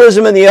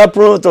symbolism in the upper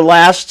room at the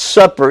Last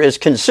Supper is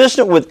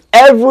consistent with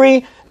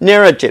every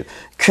narrative.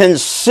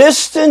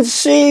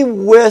 Consistency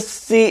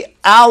with the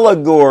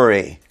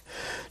allegory.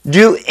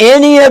 Do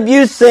any of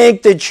you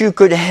think that you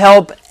could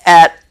help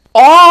at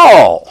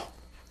all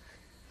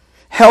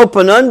help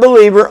an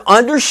unbeliever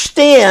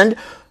understand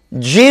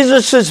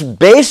Jesus'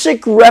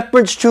 basic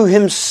reference to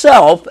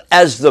himself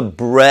as the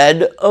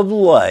bread of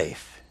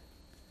life?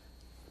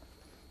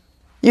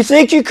 You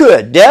think you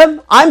could?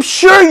 Deb, I'm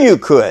sure you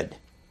could.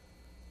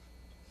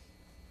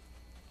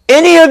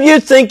 Any of you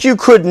think you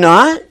could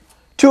not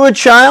to a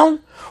child?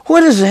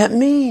 What does that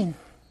mean?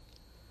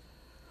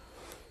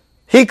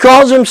 He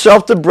calls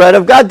himself the bread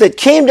of God that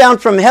came down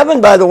from heaven,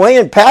 by the way,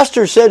 and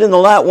Pastor said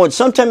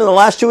sometime in the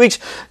last 2 weeks,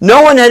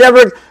 no one had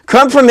ever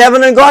come from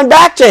heaven and gone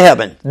back to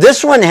heaven.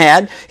 This one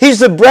had. He's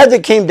the bread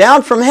that came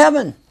down from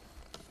heaven.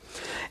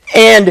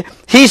 And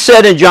he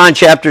said in John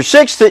chapter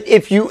 6 that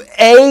if you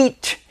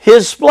ate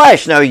his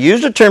flesh, now he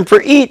used the term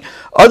for eat,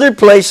 other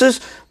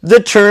places the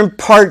term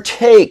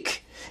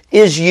partake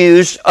is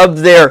used of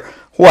their,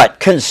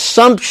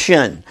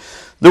 consumption.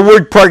 The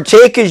word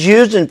partake is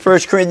used in 1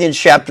 Corinthians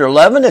chapter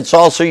 11. It's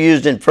also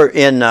used in 1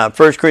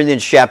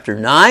 Corinthians chapter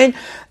 9.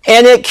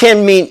 And it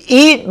can mean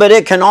eat, but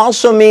it can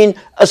also mean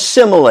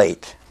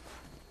assimilate.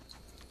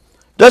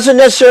 Doesn't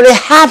necessarily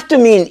have to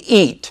mean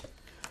eat.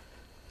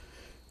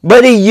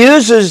 But he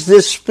uses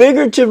this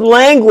figurative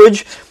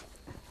language.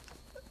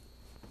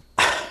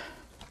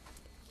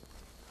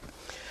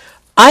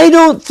 I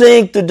don't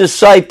think the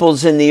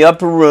disciples in the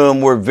upper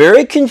room were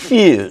very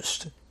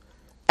confused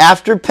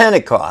after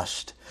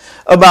Pentecost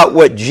about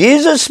what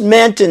Jesus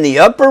meant in the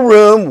upper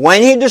room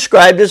when he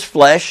described his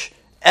flesh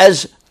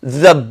as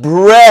the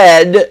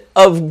bread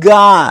of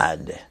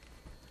God.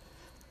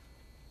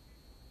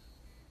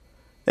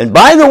 And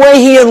by the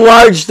way, he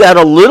enlarged that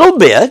a little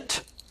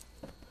bit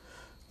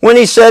when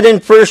he said in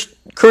 1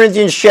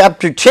 Corinthians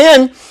chapter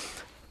 10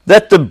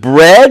 that the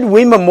bread,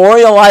 we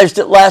memorialized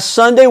it last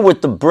Sunday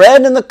with the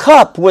bread and the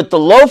cup, with the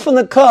loaf and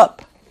the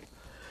cup.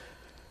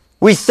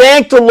 We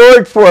thank the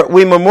Lord for it.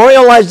 We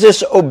memorialize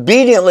this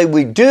obediently.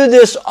 We do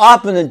this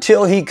often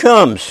until he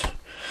comes.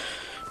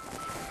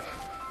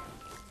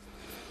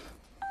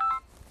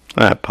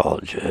 I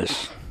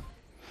apologize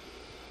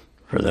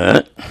for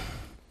that.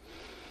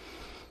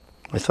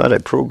 I thought I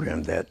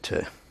programmed that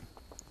to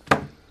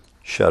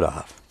shut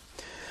off.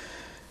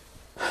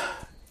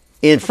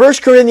 In 1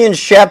 Corinthians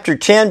chapter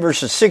 10,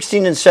 verses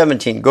 16 and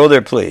 17, go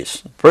there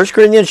please. 1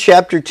 Corinthians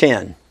chapter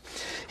 10.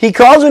 He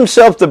calls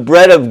himself the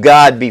bread of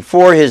God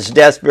before his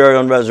death,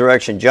 burial, and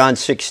resurrection. John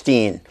 6,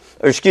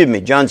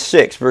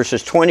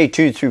 verses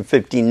 22 through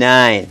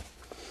 59.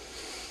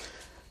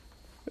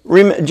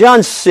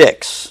 John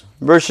 6,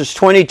 verses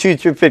 22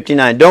 through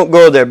 59. Don't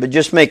go there, but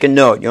just make a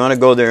note. You want to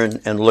go there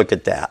and look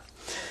at that.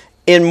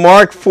 In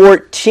Mark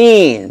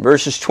 14,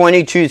 verses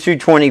 22 through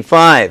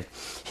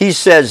 25, he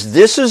says,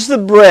 this is the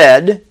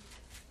bread.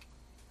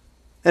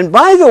 And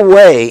by the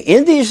way,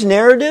 in these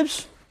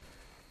narratives,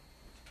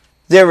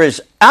 there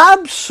is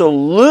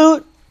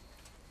absolute,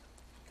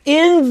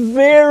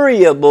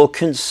 invariable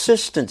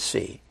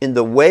consistency in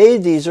the way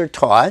these are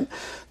taught,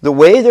 the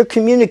way they're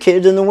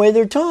communicated, and the way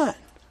they're taught.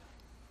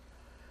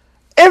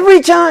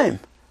 Every time.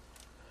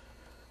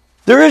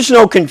 There is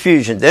no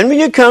confusion. Then when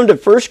you come to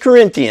 1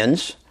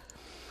 Corinthians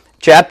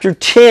chapter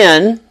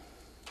 10,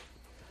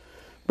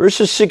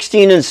 verses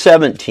 16 and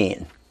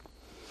 17.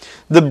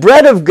 The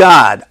bread of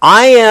God.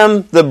 I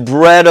am the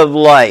bread of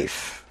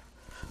life.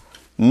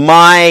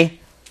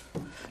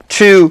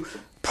 To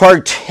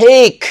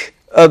partake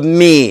of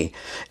me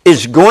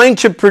is going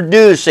to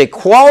produce a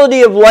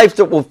quality of life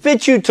that will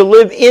fit you to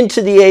live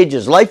into the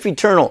ages, life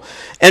eternal.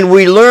 And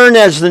we learn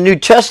as the New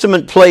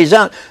Testament plays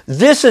out,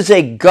 this is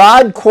a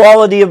God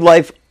quality of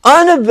life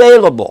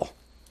unavailable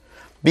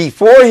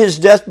before his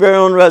death,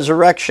 burial, and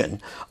resurrection.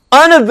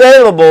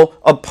 Unavailable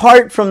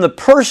apart from the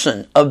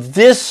person of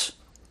this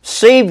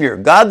Savior,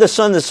 God the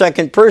Son, the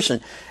second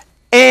person.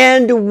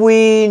 And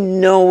we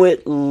know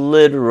it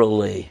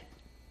literally.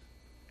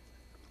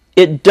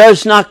 It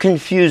does not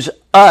confuse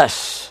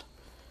us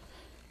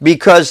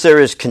because there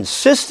is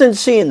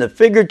consistency in the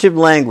figurative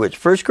language.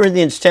 1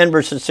 Corinthians 10,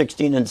 verses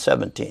 16 and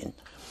 17.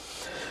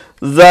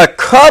 The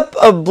cup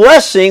of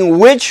blessing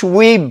which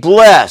we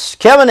bless.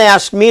 Kevin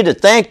asked me to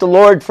thank the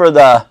Lord for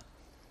the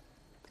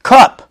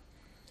cup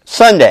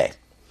Sunday.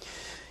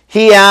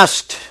 He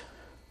asked,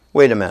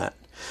 wait a minute.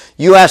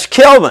 You asked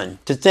Kelvin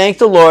to thank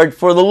the Lord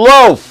for the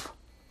loaf.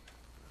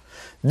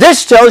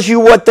 This tells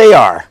you what they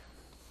are.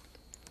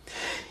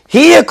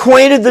 He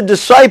acquainted the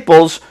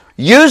disciples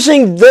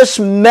using this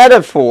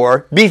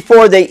metaphor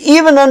before they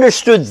even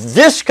understood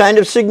this kind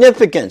of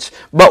significance.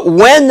 But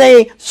when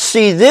they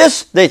see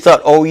this, they thought,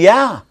 oh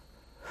yeah,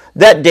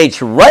 that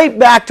dates right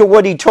back to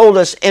what he told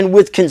us, and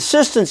with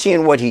consistency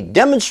in what he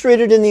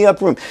demonstrated in the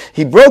upper room.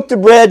 He broke the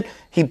bread,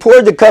 he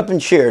poured the cup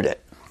and shared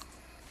it.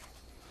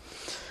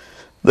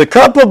 The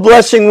cup of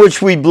blessing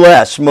which we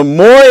bless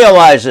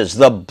memorializes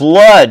the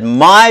blood,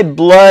 my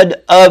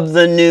blood of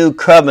the new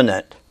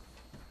covenant.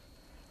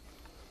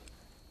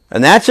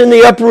 And that's in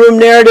the upper room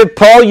narrative.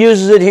 Paul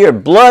uses it here.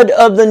 Blood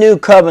of the new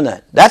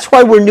covenant. That's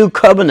why we're new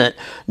covenant,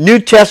 New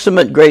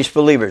Testament grace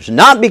believers.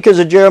 Not because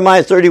of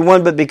Jeremiah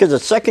 31, but because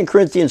of 2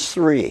 Corinthians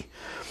 3.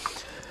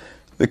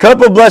 The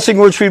cup of blessing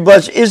which we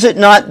bless, is it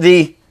not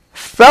the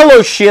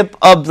fellowship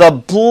of the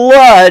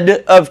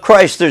blood of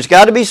Christ? There's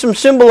got to be some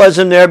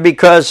symbolism there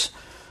because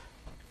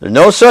there's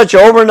no such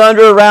over and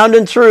under, around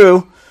and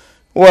through.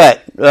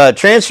 What?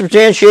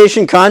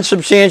 Transubstantiation,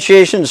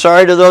 consubstantiation.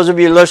 Sorry to those of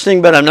you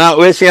listening, but I'm not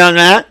with you on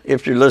that,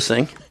 if you're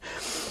listening.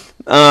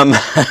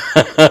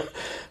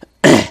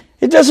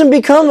 It doesn't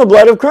become the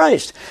blood of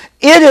Christ.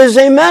 It is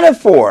a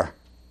metaphor.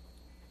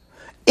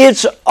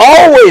 It's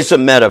always a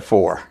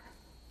metaphor.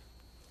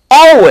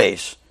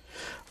 Always.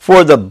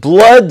 For the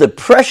blood, the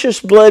precious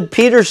blood,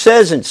 Peter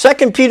says in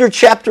 2 Peter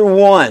chapter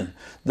 1,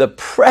 the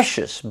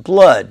precious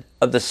blood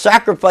of the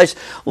sacrifice,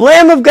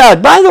 Lamb of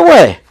God. By the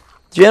way,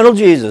 gentle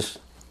Jesus,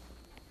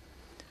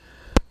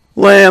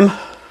 Lamb,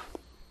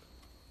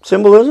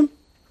 symbolism?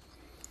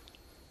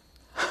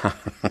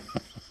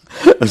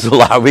 There's a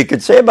lot we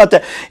could say about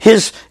that.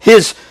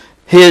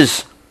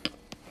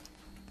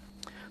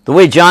 The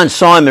way John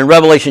saw him in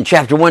Revelation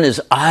chapter 1, his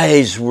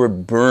eyes were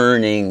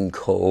burning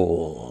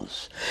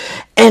coals.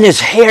 And his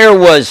hair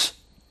was,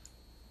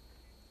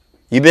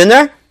 you been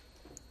there?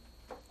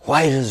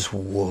 White as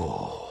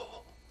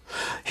wool.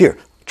 Here,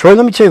 Troy,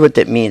 let me tell you what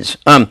that means.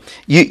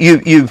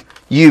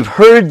 You've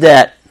heard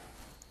that,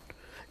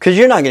 because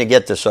you're not going to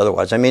get this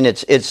otherwise. I mean,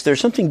 there's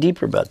something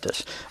deeper about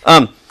this.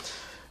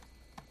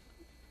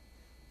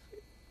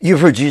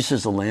 You've heard Jesus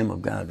is the Lamb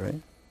of God,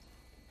 right?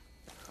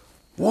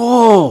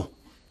 Whoa!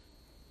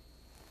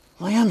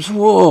 Lamb's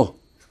wool.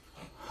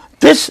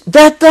 That's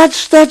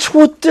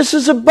what this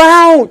is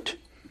about.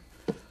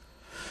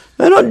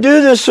 I don't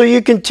do this so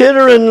you can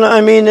titter, and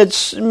I mean,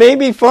 it's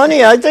maybe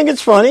funny. I think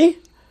it's funny.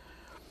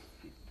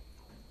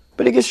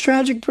 But it gets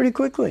tragic pretty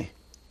quickly.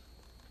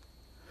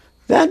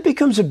 That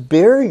becomes a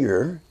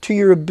barrier to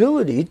your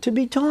ability to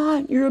be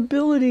taught, your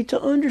ability to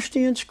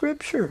understand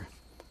Scripture.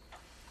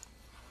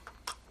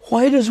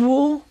 White as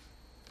wool,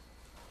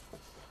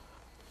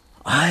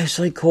 eyes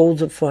like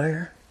coals of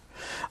fire.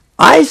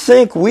 I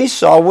think we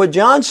saw what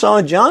John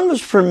saw. John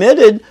was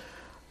permitted.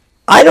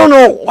 I don't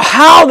know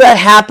how that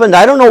happened.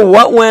 I don't know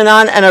what went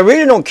on, and I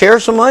really don't care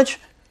so much.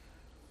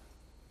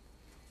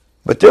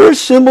 But there is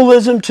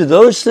symbolism to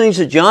those things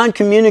that John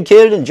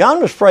communicated, and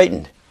John was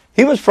frightened.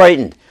 He was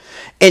frightened.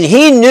 And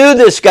he knew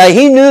this guy.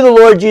 He knew the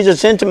Lord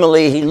Jesus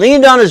intimately. He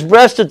leaned on his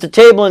breast at the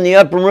table in the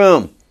upper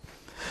room.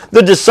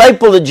 The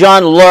disciple that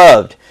John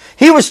loved.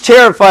 He was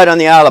terrified on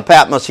the Isle of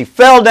Patmos. He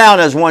fell down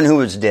as one who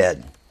was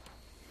dead.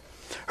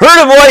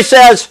 Heard a voice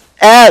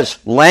as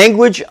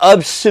language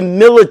of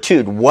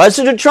similitude. Was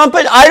it a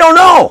trumpet? I don't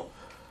know.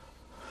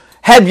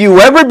 Have you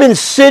ever been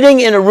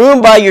sitting in a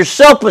room by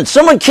yourself when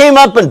someone came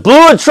up and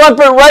blew a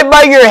trumpet right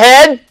by your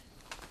head?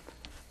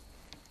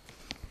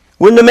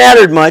 Wouldn't have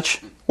mattered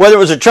much. Whether it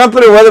was a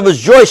trumpet or whether it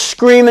was Joyce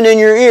screaming in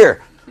your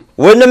ear.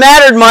 Wouldn't have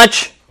mattered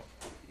much.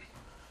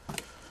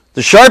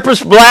 The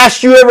sharpest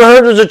blast you ever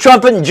heard was a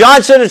trumpet, and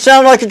John said it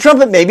sounded like a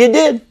trumpet. Maybe it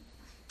did.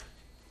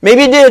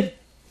 Maybe it did.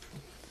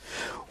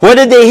 What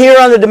did they hear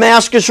on the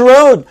Damascus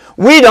Road?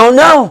 We don't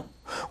know.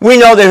 We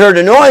know they heard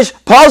a noise.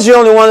 Paul's the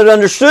only one that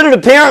understood it,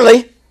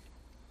 apparently.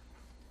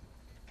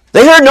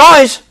 They heard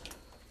noise.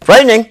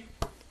 Frightening.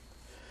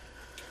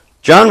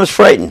 John was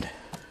frightened.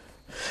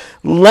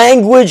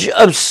 Language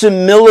of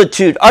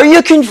similitude. Are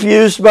you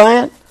confused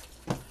by it?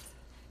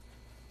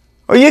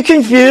 Are you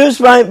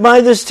confused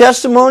by this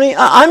testimony?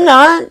 I'm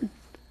not.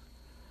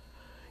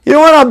 You know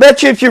what? I'll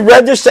bet you if you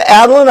read this to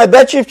Adeline, I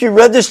bet you if you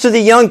read this to the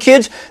young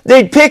kids,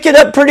 they'd pick it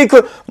up pretty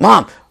quick.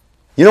 Mom,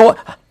 you know what?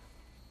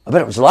 I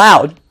bet it was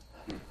loud.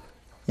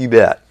 You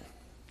bet.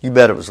 You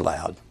bet it was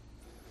loud.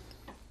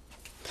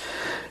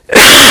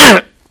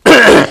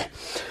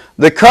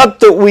 The cup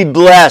that we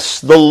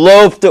bless, the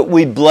loaf that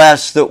we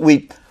bless, of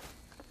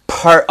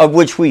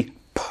which we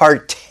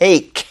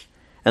partake.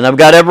 And I've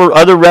got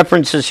other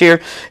references here.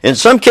 In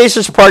some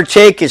cases,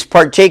 partake is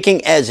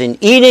partaking as in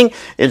eating.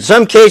 In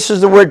some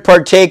cases, the word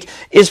partake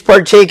is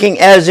partaking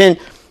as in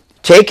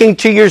taking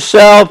to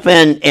yourself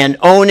and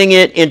owning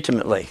it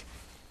intimately.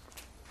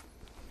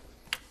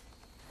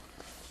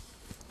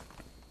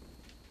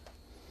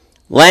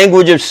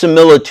 Language of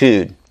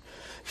similitude.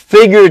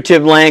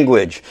 Figurative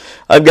language.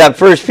 I've got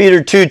 1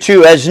 Peter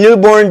 2:2. As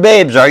newborn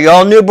babes. Are you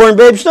all newborn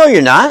babes? No,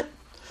 you're not.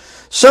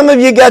 Some of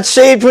you got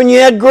saved when you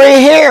had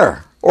gray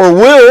hair. Or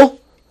will.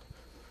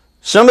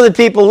 Some of the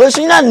people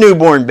listening, not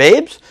newborn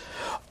babes.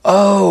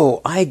 Oh,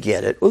 I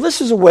get it. Well,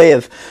 this is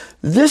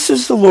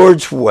the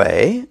Lord's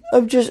way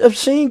of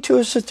saying to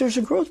us that there's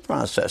a growth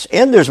process.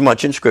 And there's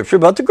much in Scripture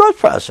about the growth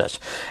process.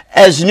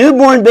 As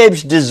newborn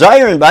babes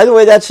desire, and by the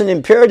way, that's an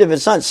imperative.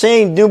 It's not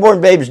saying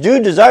newborn babes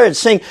do desire. It's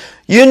saying,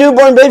 you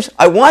newborn babes,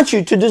 I want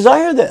you to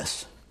desire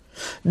this.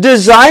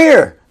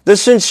 Desire the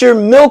sincere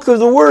milk of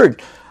the Word.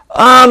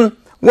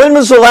 When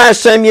was the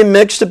last time you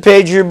mixed a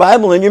page of your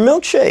Bible in your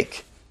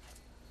milkshake?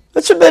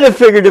 That's a bit of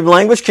figurative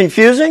language.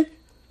 Confusing?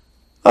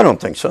 I don't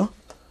think so.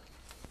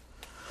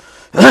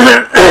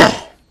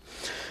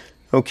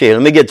 Okay,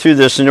 let me get through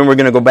this, and then we're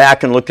going to go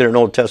back and look at an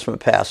Old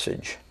Testament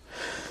passage.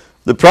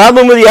 The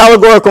problem with the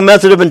allegorical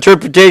method of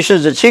interpretation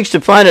is it seeks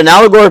to find an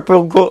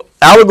allegorical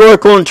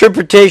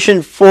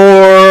interpretation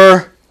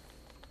for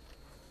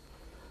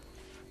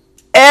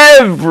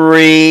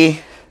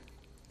every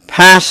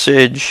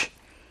passage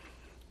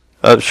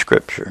of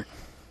Scripture.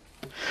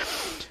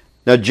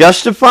 Now,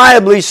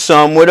 justifiably,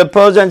 some would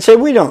oppose that and say,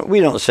 we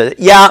don't say that.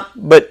 Yeah,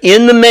 but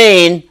in the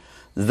main,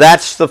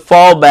 that's the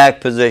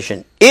fallback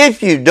position.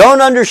 If you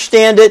don't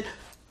understand it,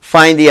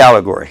 find the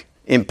allegory.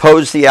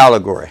 Impose the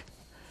allegory.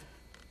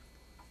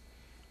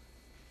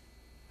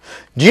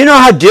 Do you know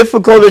how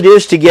difficult it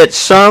is to get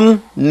some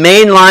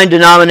mainline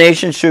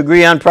denominations to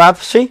agree on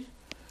prophecy?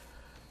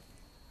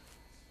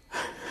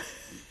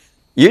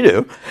 You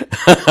do.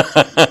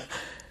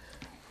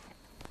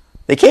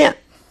 They can't.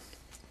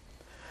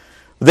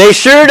 They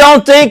sure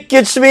don't think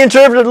it's to be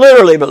interpreted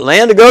literally, but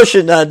Land of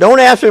Goshen, don't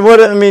ask me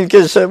what I mean,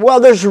 because,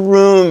 there's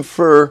room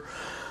for...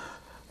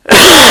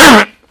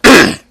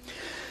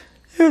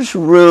 there's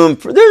room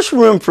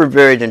for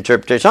varied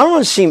interpretation. I don't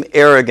want to seem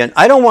arrogant.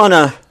 I don't want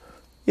to,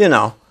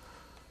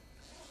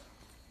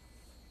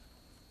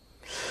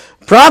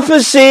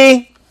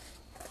 Prophecy,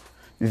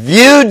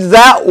 viewed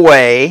that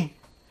way,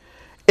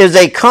 is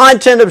a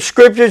content of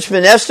Scripture. It's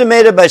been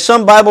estimated by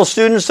some Bible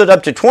students that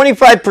up to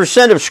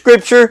 25% of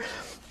Scripture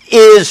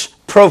is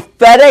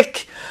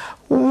prophetic.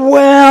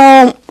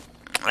 Well,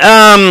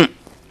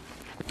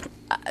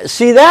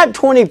 see, that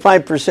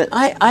 25%,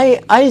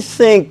 I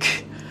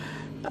think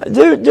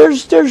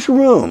there's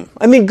room.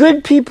 I mean,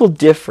 good people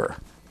differ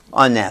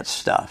on that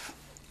stuff.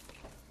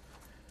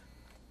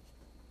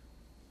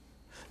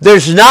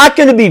 There's not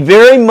going to be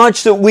very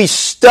much that we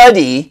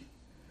study,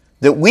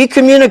 that we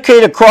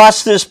communicate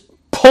across this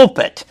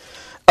pulpit,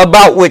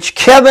 about which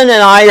Kevin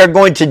and I are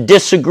going to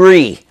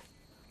disagree.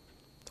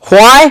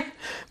 Why?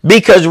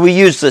 Because we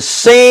use the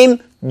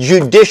same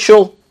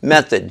judicial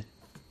method.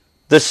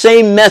 The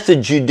same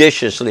method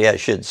judiciously, I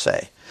should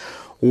say.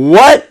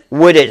 What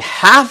would it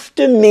have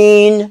to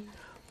mean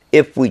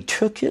if we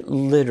took it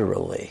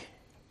literally?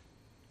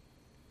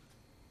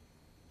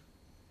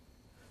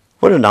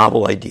 What a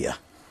novel idea.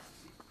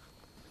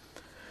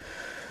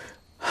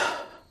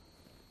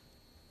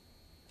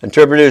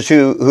 Interpreters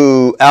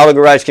who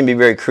allegorize can be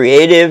very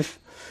creative,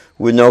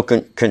 with no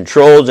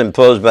controls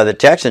imposed by the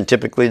text, and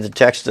typically the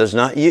text does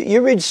not. You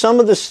read some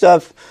of the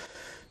stuff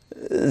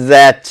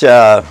that...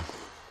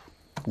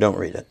 don't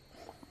read it.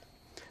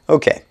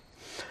 Okay.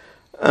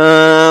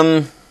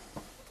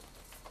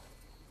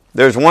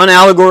 There's one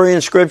allegory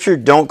in Scripture.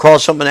 Don't call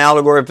something an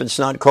allegory if it's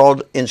not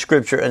called in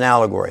Scripture an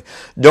allegory.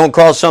 Don't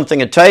call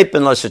something a type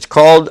unless it's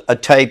called a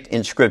type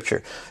in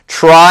Scripture.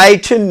 Try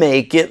to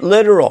make it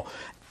literal.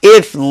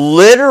 If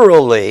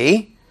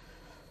literally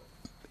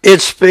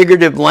it's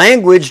figurative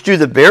language, do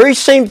the very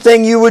same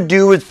thing you would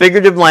do with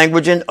figurative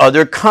language in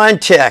other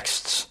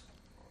contexts.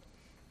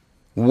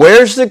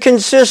 Where's the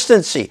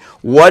consistency?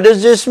 What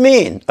does this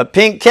mean? A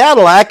pink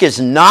Cadillac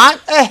is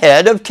not a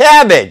head of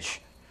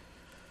cabbage.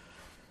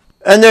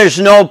 And there's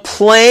no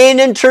plain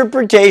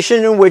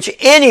interpretation in which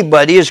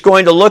anybody is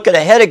going to look at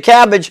a head of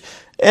cabbage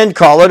and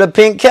call it a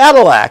pink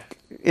Cadillac,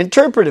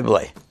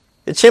 interpretively.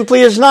 It simply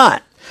is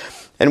not.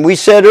 And we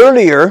said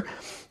earlier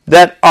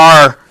that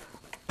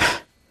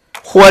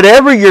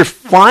whatever your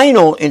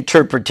final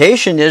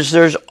interpretation is,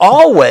 there's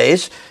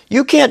always,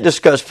 you can't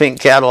discuss pink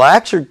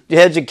Cadillacs or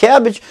heads of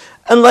cabbage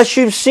unless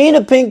you've seen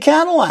a pink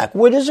Cadillac.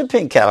 What is a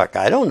pink Cadillac?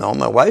 I don't know.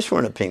 My wife's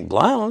wearing a pink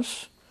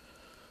blouse.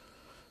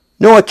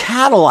 No, a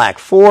Cadillac,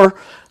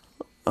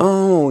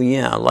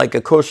 like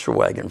a coaster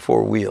wagon,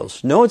 4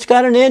 wheels. No, it's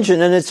got an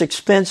engine and it's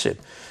expensive.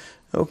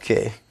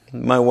 Okay,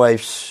 my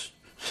wife's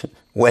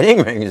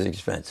wedding ring is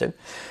expensive.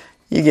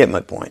 You get my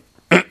point.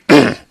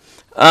 We're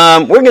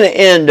going to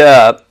end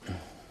up,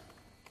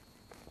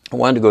 I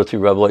wanted to go through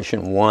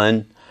Revelation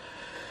 1.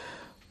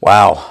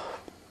 Wow.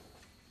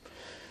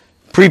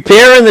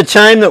 Prepare in the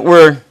time that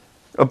we're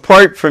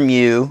apart from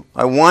you.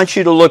 I want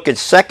you to look at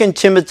 2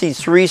 Timothy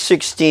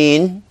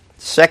 3:16.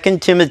 2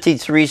 Timothy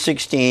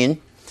 3:16.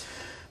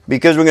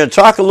 Because we're going to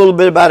talk a little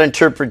bit about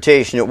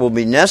interpretation. It will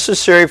be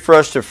necessary for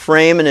us to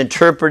frame an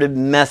interpretive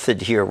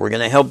method here. We're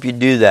going to help you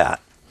do that.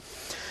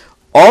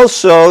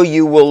 Also,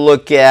 you will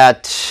look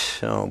at,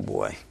 2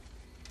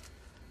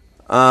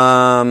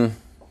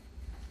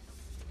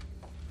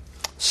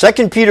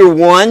 Peter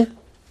 1,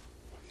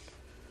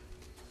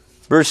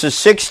 verses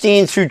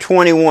 16 through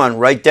 21.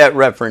 Write that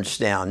reference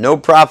down. No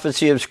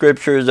prophecy of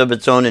Scripture is of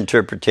its own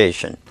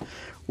interpretation.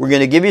 We're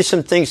going to give you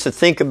some things to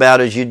think about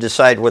as you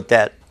decide what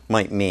that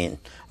might mean.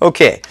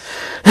 Okay.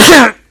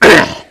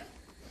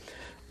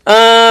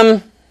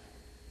 I'm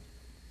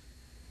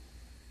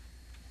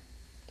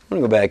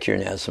going to go back here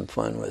and have some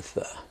fun with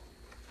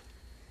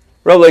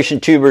Revelation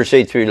 2, verse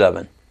 8 through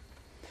 11.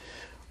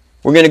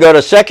 We're going to go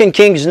to 2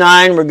 Kings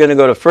 9. We're going to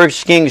go to 1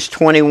 Kings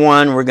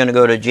 21. We're going to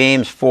go to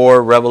James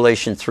 4,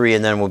 Revelation 3,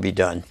 and then we'll be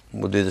done.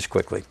 We'll do this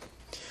quickly.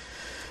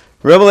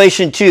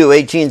 Revelation 2,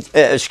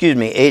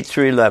 8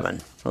 through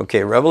 11.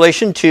 Okay,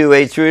 Revelation 2,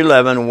 8 through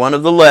 11, one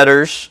of the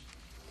letters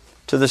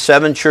to the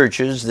 7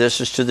 churches.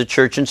 This is to the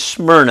church in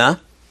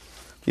Smyrna.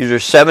 These are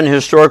 7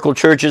 historical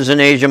churches in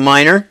Asia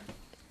Minor.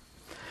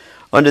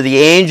 Under the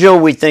angel,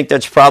 we think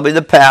that's probably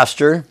the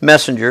pastor,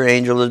 messenger,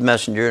 angel is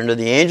messenger. Under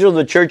the angel of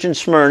the church in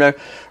Smyrna,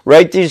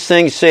 write these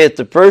things, saith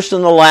the first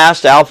and the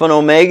last, Alpha and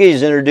Omega.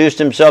 He's introduced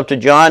himself to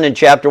John in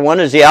chapter 1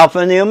 as the Alpha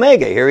and the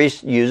Omega. Here he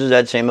uses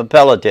that same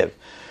appellative.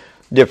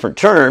 Different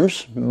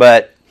terms,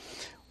 but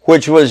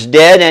which was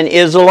dead and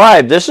is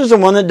alive. This is the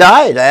one that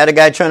died. I had a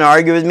guy trying to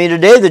argue with me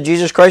today that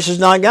Jesus Christ is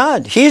not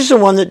God. He's the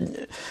one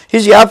that,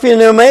 he's the Alpha and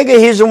the Omega.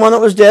 He's the one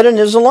that was dead and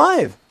is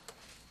alive.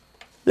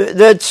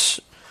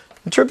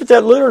 Interpret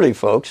that literally,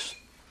 folks.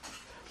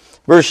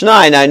 Verse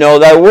 9, I know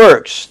thy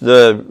works.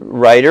 The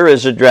writer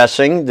is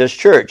addressing this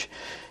church.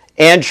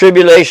 And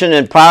tribulation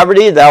and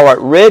poverty, thou art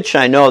rich.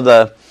 I know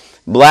the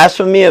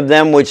blasphemy of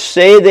them which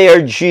say they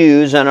are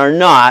Jews and are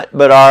not,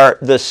 but are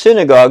the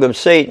synagogue of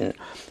Satan.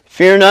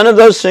 Fear none of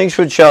those things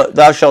which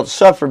thou shalt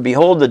suffer.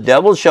 Behold, the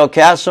devil shall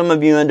cast some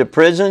of you into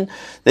prison,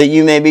 that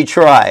you may be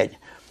tried.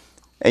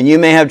 And you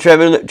may have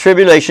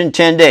tribulation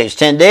 10 days.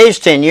 10 days,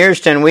 10 years,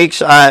 10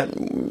 weeks,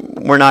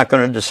 we're not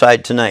going to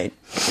decide tonight.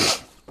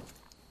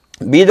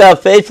 Be thou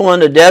faithful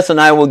unto death, and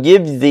I will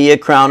give thee a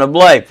crown of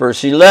life.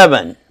 Verse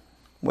 11.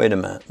 Wait a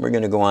minute. We're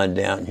going to go on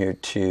down here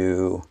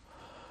to...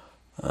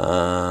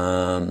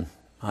 I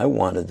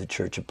wanted the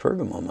church of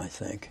Pergamum, I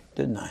think,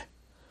 didn't I?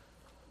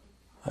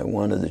 I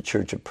wanted the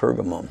church of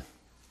Pergamum.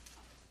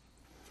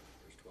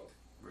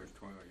 Verse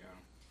 12, yeah.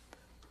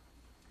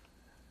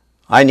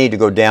 I need to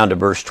go down to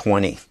verse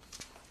 20.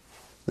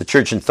 The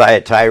church in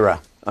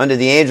Thyatira. Under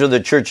the angel of the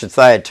church of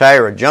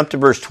Thyatira. Jump to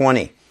verse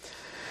 20.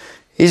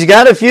 He's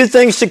got a few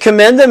things to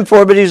commend them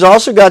for, but he's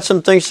also got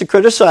some things to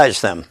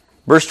criticize them.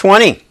 Verse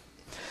 20.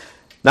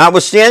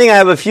 Notwithstanding, I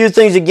have a few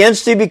things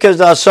against thee, because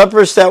thou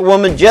sufferest that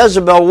woman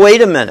Jezebel.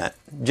 Wait a minute.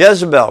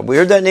 Jezebel. We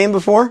heard that name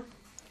before?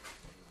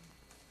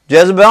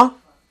 Jezebel?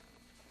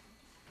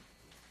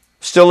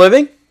 Still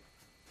living?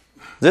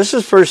 This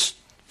is first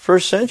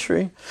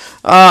century.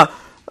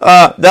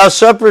 Thou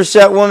sufferest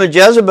that woman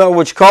Jezebel,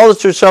 which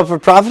calleth herself a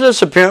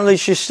prophetess. Apparently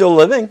she's still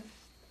living.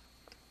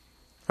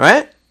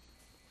 Right?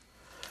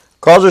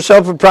 Calls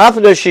herself a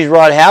prophetess. She's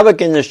wrought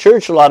havoc in this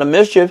church, a lot of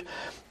mischief.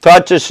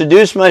 Taught to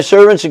seduce my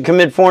servants and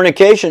commit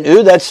fornication.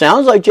 Ooh, that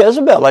sounds like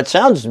Jezebel. That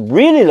sounds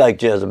really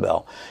like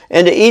Jezebel.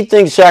 And to eat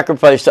things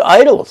sacrificed to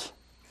idols.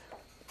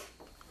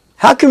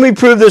 How can we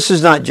prove this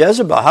is not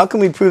Jezebel? How can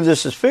we prove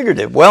this is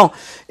figurative? Well,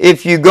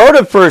 if you go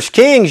to 1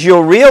 Kings,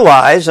 you'll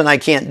realize, and I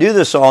can't do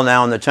this all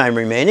now in the time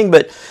remaining,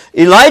 but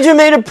Elijah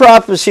made a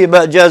prophecy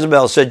about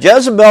Jezebel. Said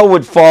Jezebel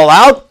would fall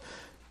out.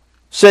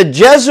 Said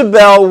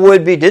Jezebel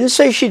would be, didn't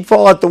say she'd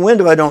fall out the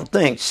window, I don't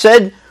think.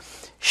 Said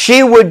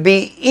she would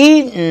be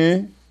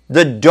eaten.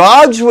 The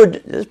dogs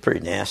would, this is pretty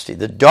nasty,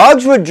 the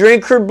dogs would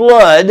drink her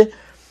blood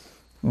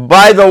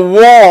by the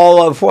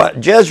wall of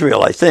what?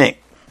 Jezreel, I think.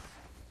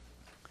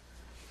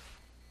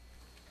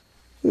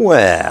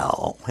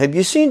 Well, have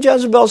you seen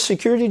Jezebel's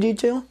security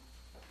detail?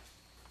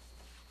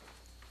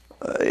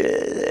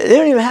 They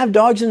don't even have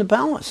dogs in the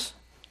palace.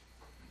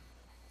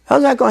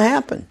 How's that going to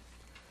happen?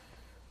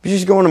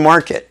 She's going to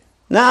market.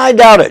 No, I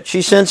doubt it.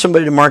 She sent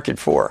somebody to market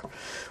for her.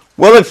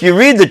 Well, if you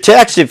read the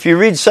text, if you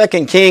read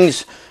 2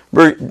 Kings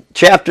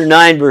chapter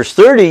 9, verse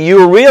 30, you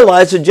will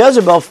realize that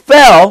Jezebel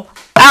fell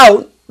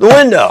out the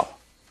window.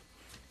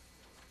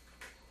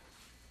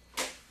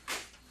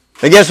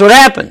 And guess what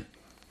happened?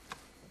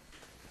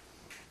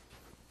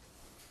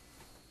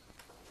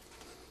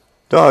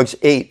 Dogs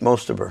ate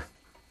most of her.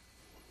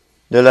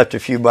 They left a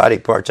few body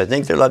parts. I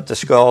think they left the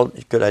skull.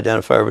 You could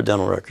identify her with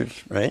dental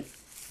records, right?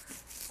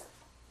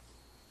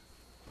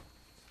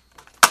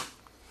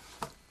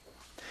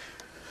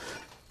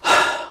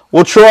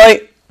 Well,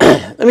 Troy,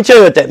 let me tell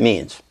you what that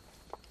means.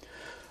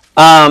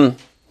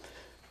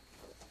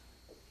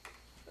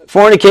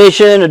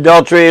 Fornication,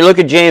 adultery, look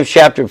at James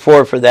chapter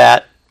 4 for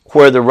that,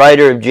 where the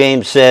writer of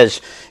James says,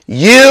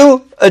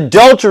 you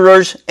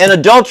adulterers and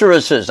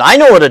adulteresses. I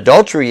know what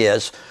adultery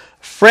is.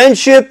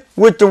 Friendship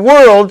with the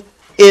world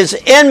is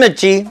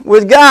enmity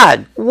with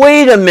God.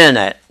 Wait a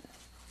minute.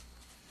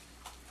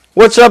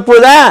 What's up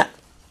with that?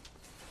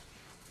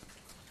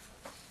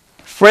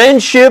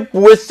 Friendship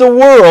with the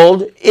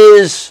world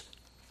is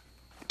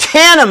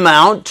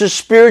tantamount to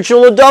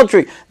spiritual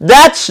adultery.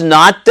 That's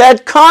not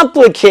that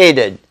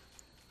complicated.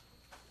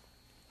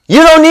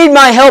 You don't need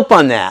my help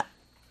on that.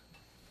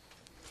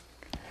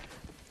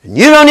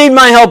 You don't need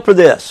my help for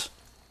this.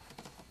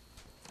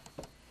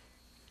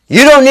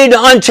 You don't need to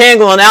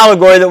untangle an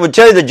allegory that would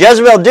tell you that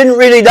Jezebel didn't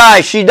really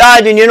die. She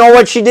died, and you know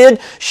what she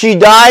did? She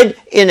died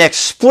in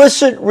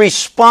explicit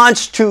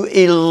response to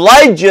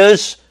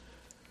Elijah's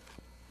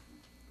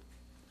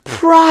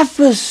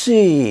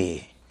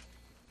prophecy.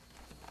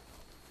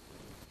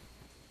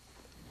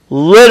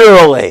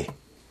 Literally.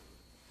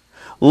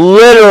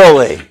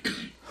 Literally.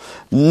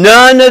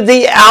 None of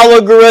the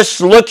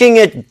allegorists looking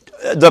at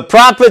the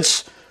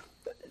prophets'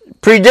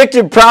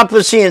 predicted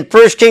prophecy in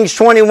 1 Kings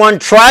 21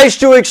 tries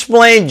to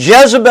explain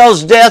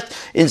Jezebel's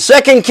death in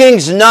 2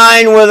 Kings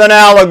 9 with an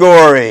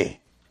allegory.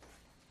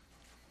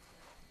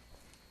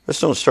 Let's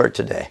don't start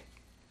today.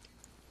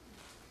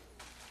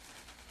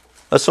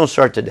 Let's don't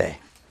start today.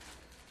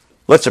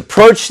 Let's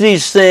approach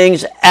these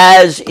things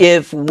as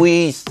if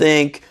we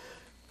think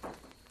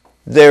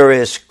there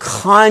is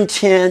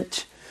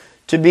content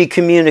to be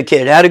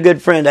communicated. I had a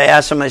good friend. I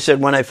asked him, I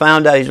said, when I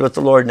found out he's with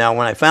the Lord now,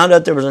 when I found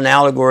out there was an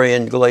allegory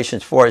in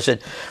Galatians 4, I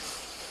said,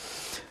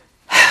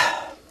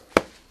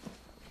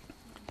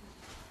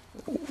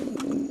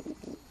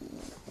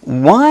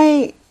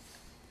 why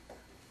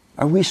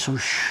are we so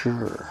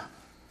sure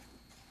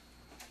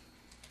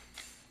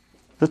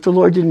that the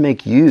Lord didn't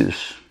make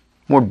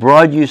more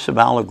broad use of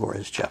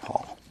allegories, Jeff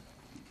Hall?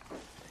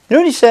 You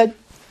know what he said?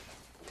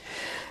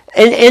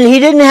 And he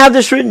didn't have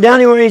this written down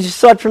anywhere. He just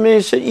thought for me,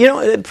 he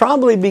said,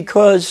 probably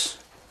because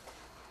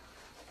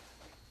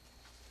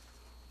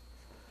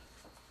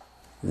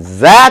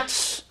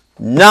that's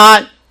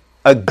not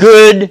a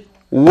good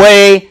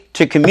way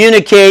to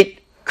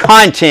communicate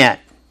content.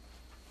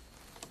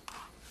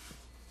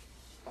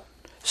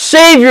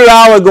 Save your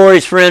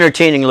allegories for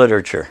entertaining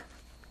literature.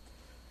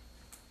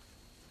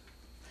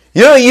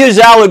 You don't use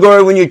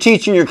allegory when you're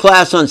teaching your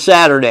class on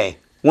Saturday,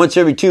 once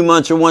every 2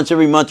 months or once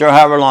every month or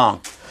however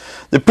long.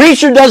 The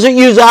preacher doesn't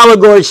use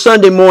allegory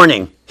Sunday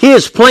morning. He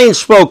is plain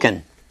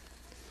spoken.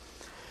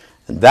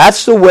 And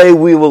that's the way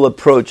we will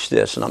approach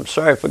this. And I'm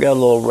sorry if I got a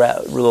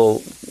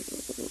little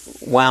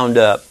wound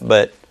up,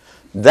 but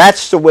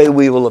that's the way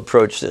we will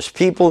approach this.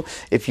 People,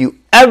 if you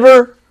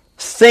ever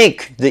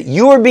think that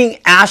you are being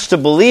asked to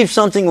believe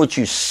something which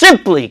you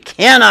simply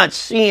cannot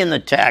see in the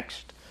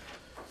text,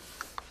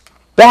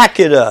 back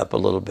it up a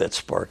little bit,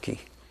 Sparky.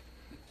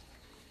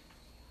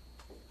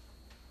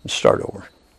 And start over.